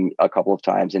national team a couple of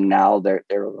times, and now they're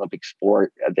an Olympic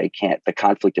sport, the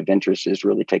conflict of interest is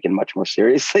really taken much more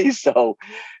seriously. So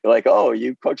they're like, oh,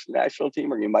 you coach the national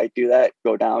team, or you might do that,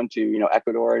 go down to,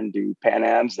 Ecuador and do Pan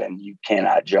Ams, and you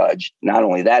cannot judge not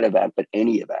only that event, but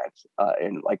any event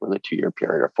with a 2-year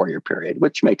period or 4-year period,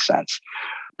 which makes sense.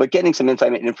 but getting some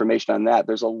insight and information on that,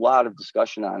 there's a lot of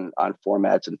discussion on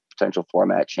formats and potential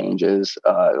format changes,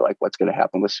 like what's going to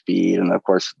happen with speed. And of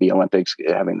course, the Olympics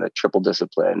having the triple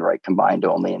discipline, right, combined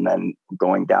only, and then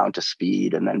going down to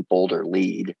speed and then boulder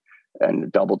lead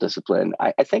and double discipline.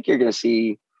 I think you're going to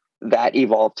see that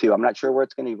evolve too. I'm not sure where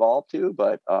it's going to evolve to,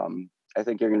 but I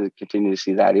think you're going to continue to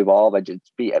see that evolve. I'd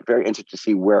just be very interested to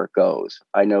see where it goes.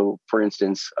 I know, for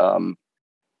instance,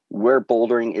 where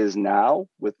bouldering is now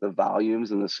with the volumes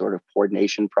and the sort of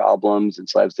coordination problems and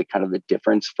so the kind of the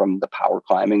difference from the power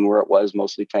climbing where it was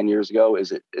mostly 10 years ago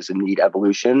is a neat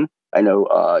evolution. I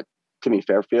know Timmy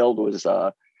Fairfield was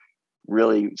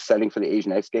really setting for the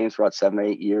Asian X Games for about 7 or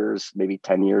 8 years, maybe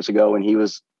 10 years ago. And he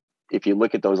was, if you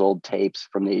look at those old tapes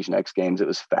from the Asian X Games, it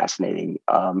was fascinating.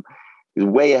 He was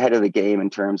way ahead of the game in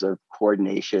terms of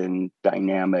coordination,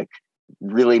 dynamic,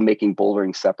 really making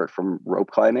bouldering separate from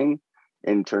rope climbing.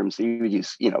 In terms, he would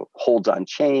use, holds on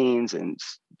chains and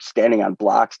standing on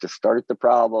blocks to start the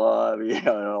problem, and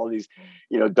all these,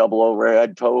 double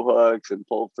overhead toe hooks and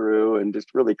pull through and just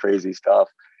really crazy stuff.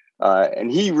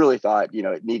 And he really thought,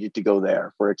 it needed to go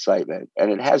there for excitement.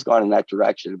 And it has gone in that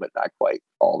direction, but not quite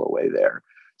all the way there.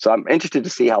 So I'm interested to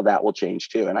see how that will change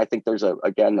too. And I think there's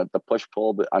the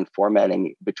push-pull on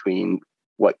formatting between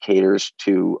what caters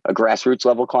to a grassroots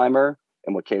level climber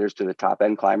and what caters to the top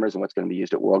end climbers and what's going to be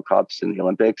used at World Cups and the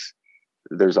Olympics.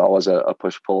 There's always a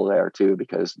push-pull there too,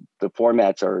 because the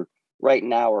formats are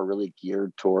really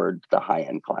geared toward the high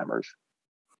end climbers.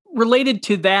 Related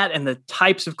to that and the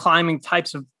types of climbing,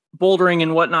 types of bouldering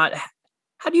and whatnot,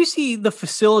 how do you see the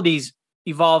facilities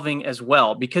evolving as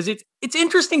well? Because it's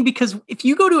interesting, because if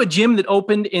you go to a gym that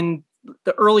opened in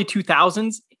the early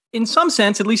 2000s, in some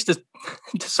sense, at least to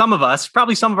some of us,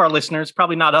 probably some of our listeners,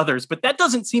 probably not others, but that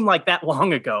doesn't seem like that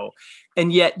long ago.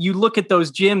 And yet you look at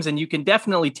those gyms and you can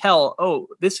definitely tell, oh,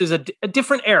 this is a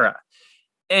different era.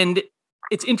 And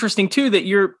it's interesting too that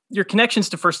your connections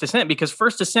to First Ascent, because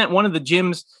First Ascent, one of the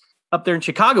gyms up there in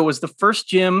Chicago, was the first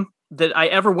gym that I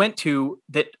ever went to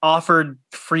that offered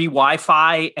free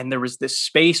Wi-Fi, and there was this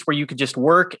space where you could just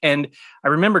work. And I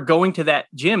remember going to that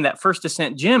gym, that First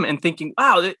Ascent gym, and thinking,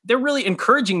 wow, they're really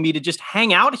encouraging me to just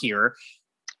hang out here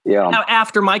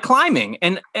after my climbing.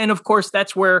 And of course,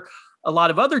 that's where a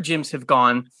lot of other gyms have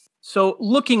gone. So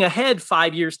looking ahead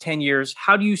 5 years, 10 years,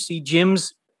 how do you see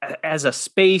gyms as a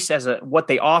space, as what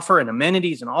they offer and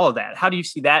amenities and all of that? How do you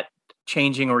see that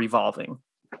changing or evolving?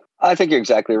 I think you're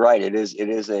exactly right. It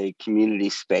is a community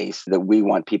space that we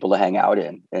want people to hang out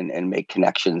in and make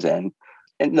connections in.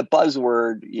 And the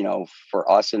buzzword,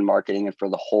 for us in marketing and for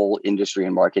the whole industry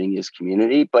in marketing is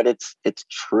community, but it's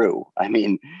true. I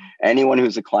mean, anyone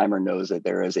who's a climber knows that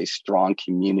there is a strong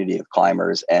community of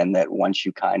climbers, and that once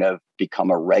you kind of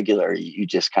become a regular, you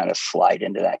just kind of slide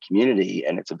into that community,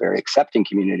 and it's a very accepting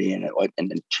community and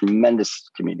a tremendous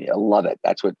community. I love it.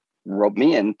 That's what roped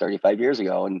me in 35 years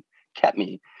ago and kept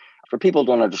me. For people who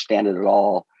don't understand it at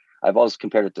all, I've always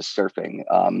compared it to surfing.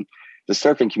 The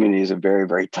surfing community is a very,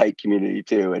 very tight community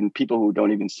too. And people who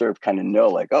don't even surf kind of know,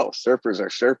 like, oh, surfers are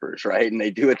surfers, right? And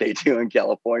they do what they do in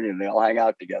California, and they all hang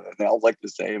out together and they all look the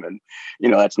same. And,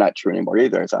 that's not true anymore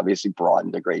either. It's obviously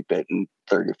broadened a great bit in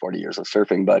 30, 40 years of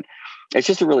surfing, but it's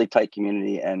just a really tight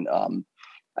community. And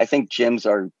I think gyms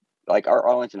are, like our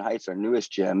Arlington Heights, our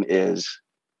newest gym, is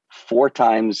 4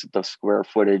 times the square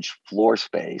footage floor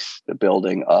space, the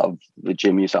building of the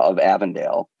gym you saw of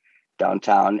Avondale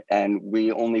downtown. And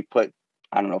we only put,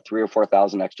 3,000 or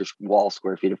 4,000 extra wall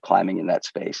square feet of climbing in that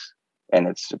space. And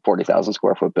it's a 40,000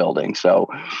 square foot building. So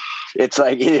it's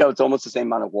like, it's almost the same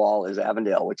amount of wall as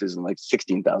Avondale, which is like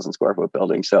 16,000 square foot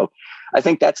building. So I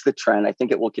think that's the trend. I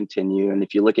think it will continue. And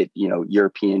if you look at,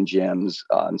 European gyms,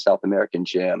 South American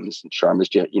gyms, and Sharma's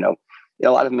gym, a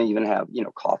lot of them even have,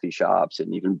 coffee shops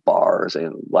and even bars,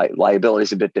 and liability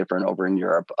is a bit different over in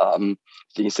Europe. So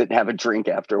you sit and have a drink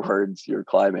afterwards, you're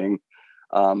climbing.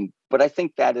 But I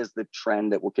think that is the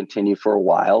trend that will continue for a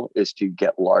while, is to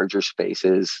get larger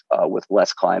spaces with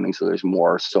less climbing. So there's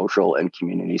more social and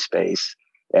community space,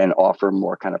 and offer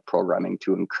more kind of programming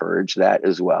to encourage that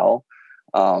as well.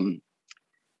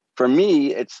 For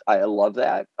me, I love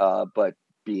that. But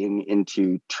being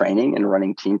into training and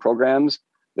running team programs,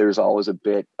 there's always a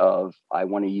bit of, I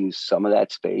want to use some of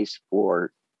that space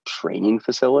for training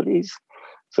facilities.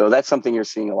 So that's something you're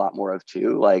seeing a lot more of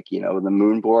too. Like, the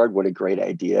moon board, what a great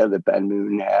idea that Ben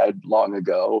Moon had long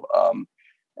ago.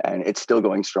 And it's still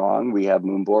going strong. We have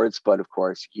moon boards, but of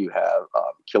course you have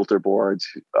kilter boards,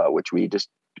 which we just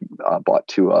bought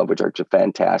 2 of, which are just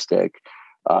fantastic.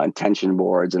 Tension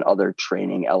boards and other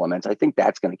training elements. I think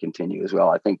that's going to continue as well.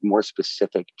 I think more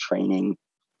specific training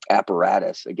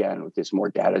apparatus, again, with this more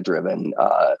data-driven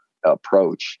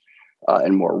approach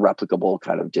and more replicable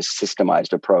kind of just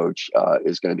systemized approach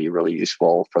is going to be really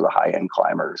useful for the high-end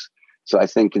climbers. So I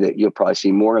think that you'll probably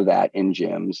see more of that in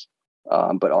gyms,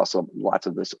 but also lots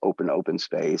of this open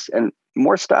space and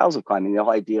more styles of climbing. The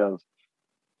whole idea of,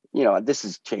 this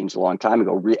has changed a long time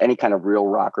ago. Any kind of real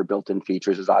rock or built-in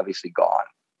features is obviously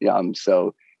gone.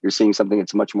 So you're seeing something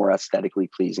that's much more aesthetically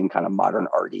pleasing, kind of modern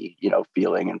arty,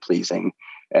 feeling and pleasing.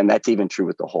 And that's even true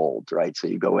with the holds, right? So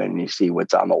you go in and you see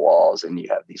what's on the walls, and you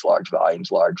have these large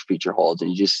volumes, large feature holds, and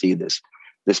you just see this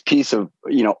piece of,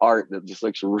 art that just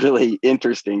looks really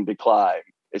interesting to climb.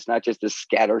 It's not just a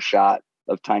scatter shot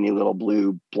of tiny little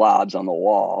blue blobs on the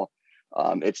wall.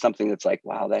 It's something that's like,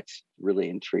 wow, that's really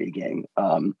intriguing.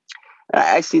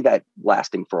 I see that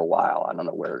lasting for a while. I don't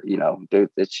know where,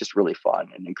 it's just really fun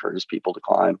and encourages people to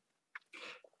climb.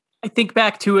 I think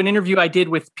back to an interview I did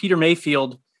with Peter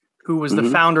Mayfield, who was the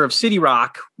founder of City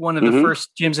Rock, one of the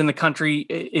first gyms in the country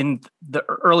in the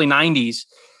early 90s.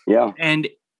 Yeah. And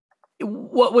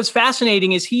what was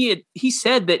fascinating is he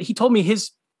said that he told me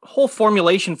his whole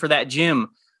formulation for that gym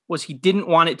was he didn't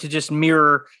want it to just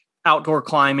mirror outdoor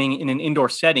climbing in an indoor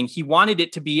setting. He wanted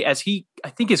it to be, I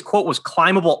think his quote was,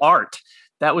 climbable art.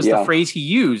 That was the phrase he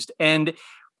used. And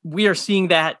we are seeing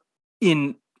that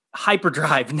in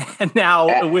hyperdrive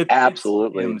now with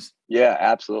absolutely. Yeah,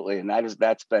 absolutely. And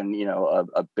that's been,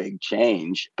 a big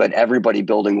change. But everybody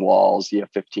building walls,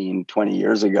 15, 20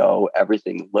 years ago,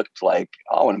 everything looked like,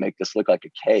 I want to make this look like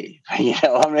a cave. I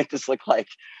want to make this look like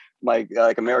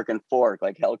American Fork,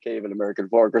 like Hell Cave and American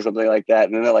Fork or something like that.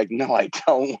 And then they're like, no, I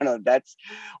don't want to. That's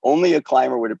only a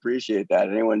climber would appreciate that.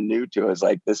 Anyone new to it is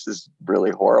like, this is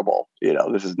really horrible.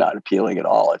 This is not appealing at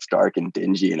all. It's dark and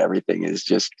dingy and everything is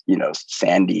just,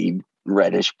 sandy,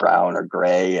 reddish brown or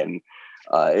gray. And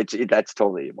that's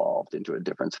totally evolved into a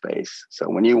different space. So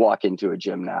when you walk into a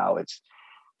gym now,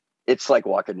 it's like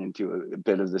walking into a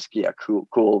bit of this,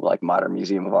 cool, like modern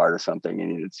museum of art or something.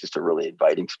 And it's just a really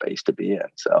inviting space to be in.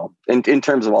 So in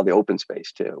terms of all the open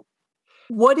space too.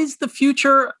 What is the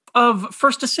future of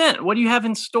First Ascent? What do you have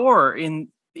in store in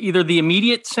either the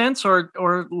immediate sense or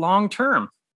long-term?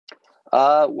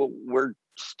 Well, we're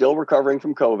still recovering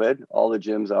from COVID. All the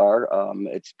gyms are.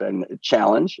 It's been a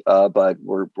challenge, but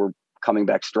we're coming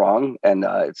back strong, and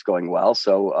it's going well.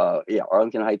 So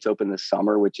Arlington Heights opened this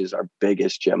summer, which is our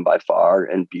biggest gym by far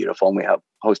and beautiful. And we have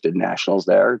hosted nationals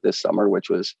there this summer, which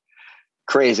was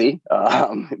crazy.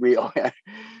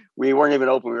 We weren't even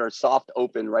open. We were soft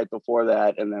open right before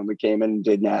that. And then we came in and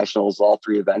did nationals, all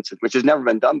three events, which has never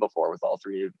been done before with all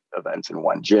three events in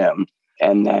one gym.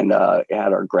 And then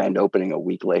had our grand opening a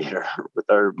week later with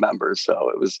our members. So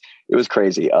it was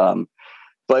crazy.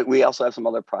 But we also have some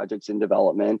other projects in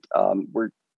development. We're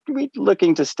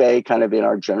looking to stay kind of in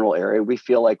our general area. We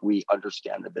feel like we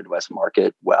understand the Midwest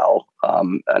market well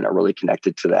and are really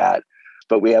connected to that.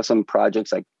 But we have some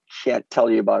projects, I can't tell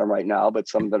you about them right now, but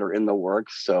some that are in the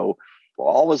works. So we're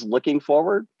always looking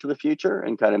forward to the future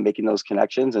and kind of making those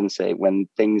connections and say when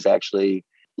things actually,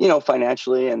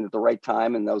 financially and at the right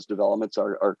time and those developments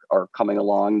are coming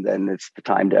along, then it's the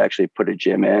time to actually put a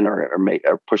gym in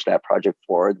or push that project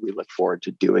forward. We look forward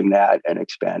to doing that and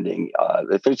expanding.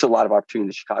 There's a lot of opportunity in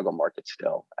the Chicago market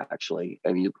still, actually,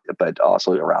 but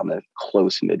also around the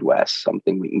close Midwest,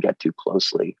 something we can get to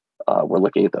closely. We're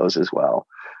looking at those as well.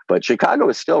 But Chicago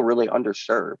is still really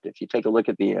underserved. If you take a look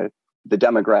at the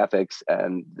demographics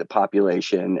and the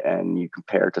population and you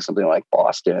compare it to something like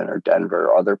Boston or Denver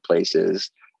or other places,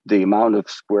 the amount of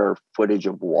square footage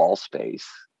of wall space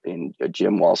in a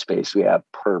gym wall space we have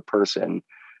per person,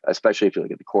 especially if you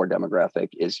look at the core demographic,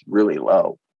 is really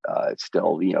low. It's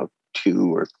still,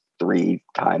 2 or 3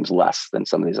 times less than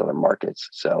some of these other markets.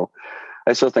 So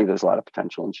I still think there's a lot of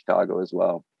potential in Chicago as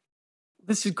well.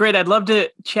 This is great. I'd love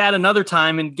to chat another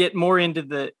time and get more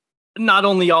into not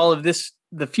only all of this,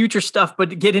 the future stuff, but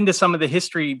to get into some of the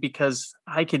history, because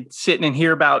I could sit and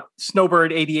hear about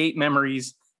Snowbird 88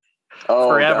 memories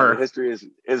forever. God, the history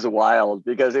is wild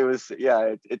because it was,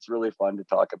 it's really fun to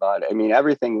talk about. I mean,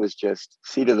 everything was just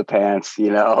seat of the pants,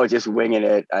 just winging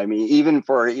it. I mean, even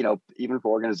for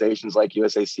organizations like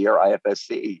USAC or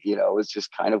IFSC, it was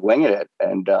just kind of winging it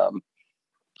and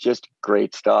just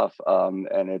great stuff.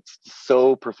 And it's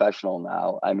so professional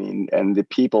now. I mean, and the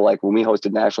people, like when we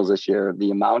hosted nationals this year,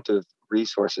 the amount of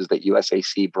resources that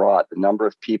USAC brought, the number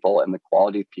of people and the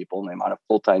quality of people and the amount of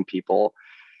full-time people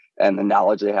and the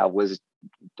knowledge they have was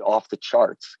off the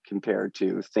charts compared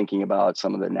to thinking about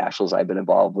some of the nationals I've been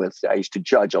involved with. I used to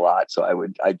judge a lot. So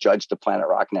I judged the Planet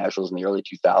Rock nationals in the early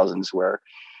 2000s where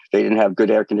they didn't have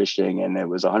good air conditioning and it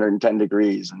was 110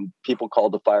 degrees and people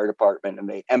called the fire department and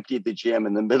they emptied the gym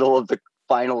in the middle of the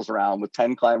finals round with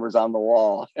 10 climbers on the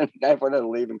wall and everyone had to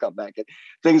leave and come back and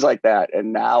things like that.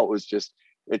 And now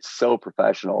it's so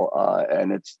professional,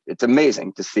 and it's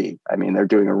amazing to see. I mean, they're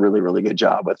doing a really, really good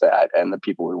job with that. And the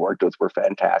people we worked with were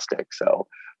fantastic. So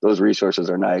those resources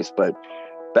are nice. But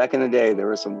back in the day, there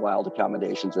were some wild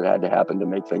accommodations that had to happen to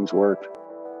make things work.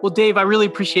 Well, Dave, I really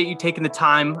appreciate you taking the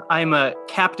time. I'm a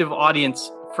captive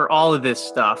audience for all of this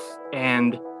stuff.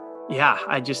 And yeah,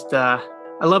 I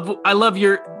love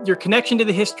your connection to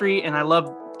the history, and I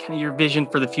love kind of your vision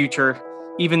for the future,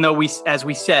 even though as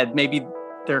we said, maybe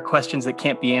there are questions that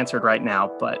can't be answered right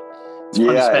now, but it's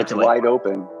fun to speculate. It's wide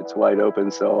open. It's wide open.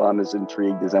 So I'm as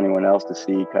intrigued as anyone else to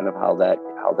see kind of how that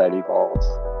evolves.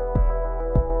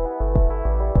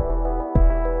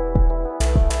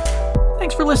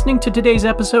 Thanks for listening to today's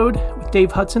episode with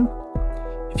Dave Hudson.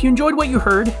 If you enjoyed what you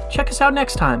heard, check us out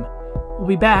next time. We'll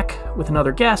be back with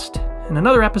another guest and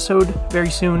another episode very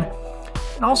soon.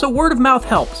 And also, word of mouth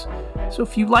helps. So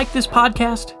if you like this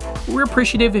podcast, we're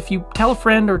appreciative if you tell a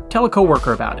friend or tell a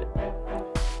coworker about it.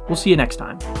 We'll see you next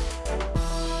time.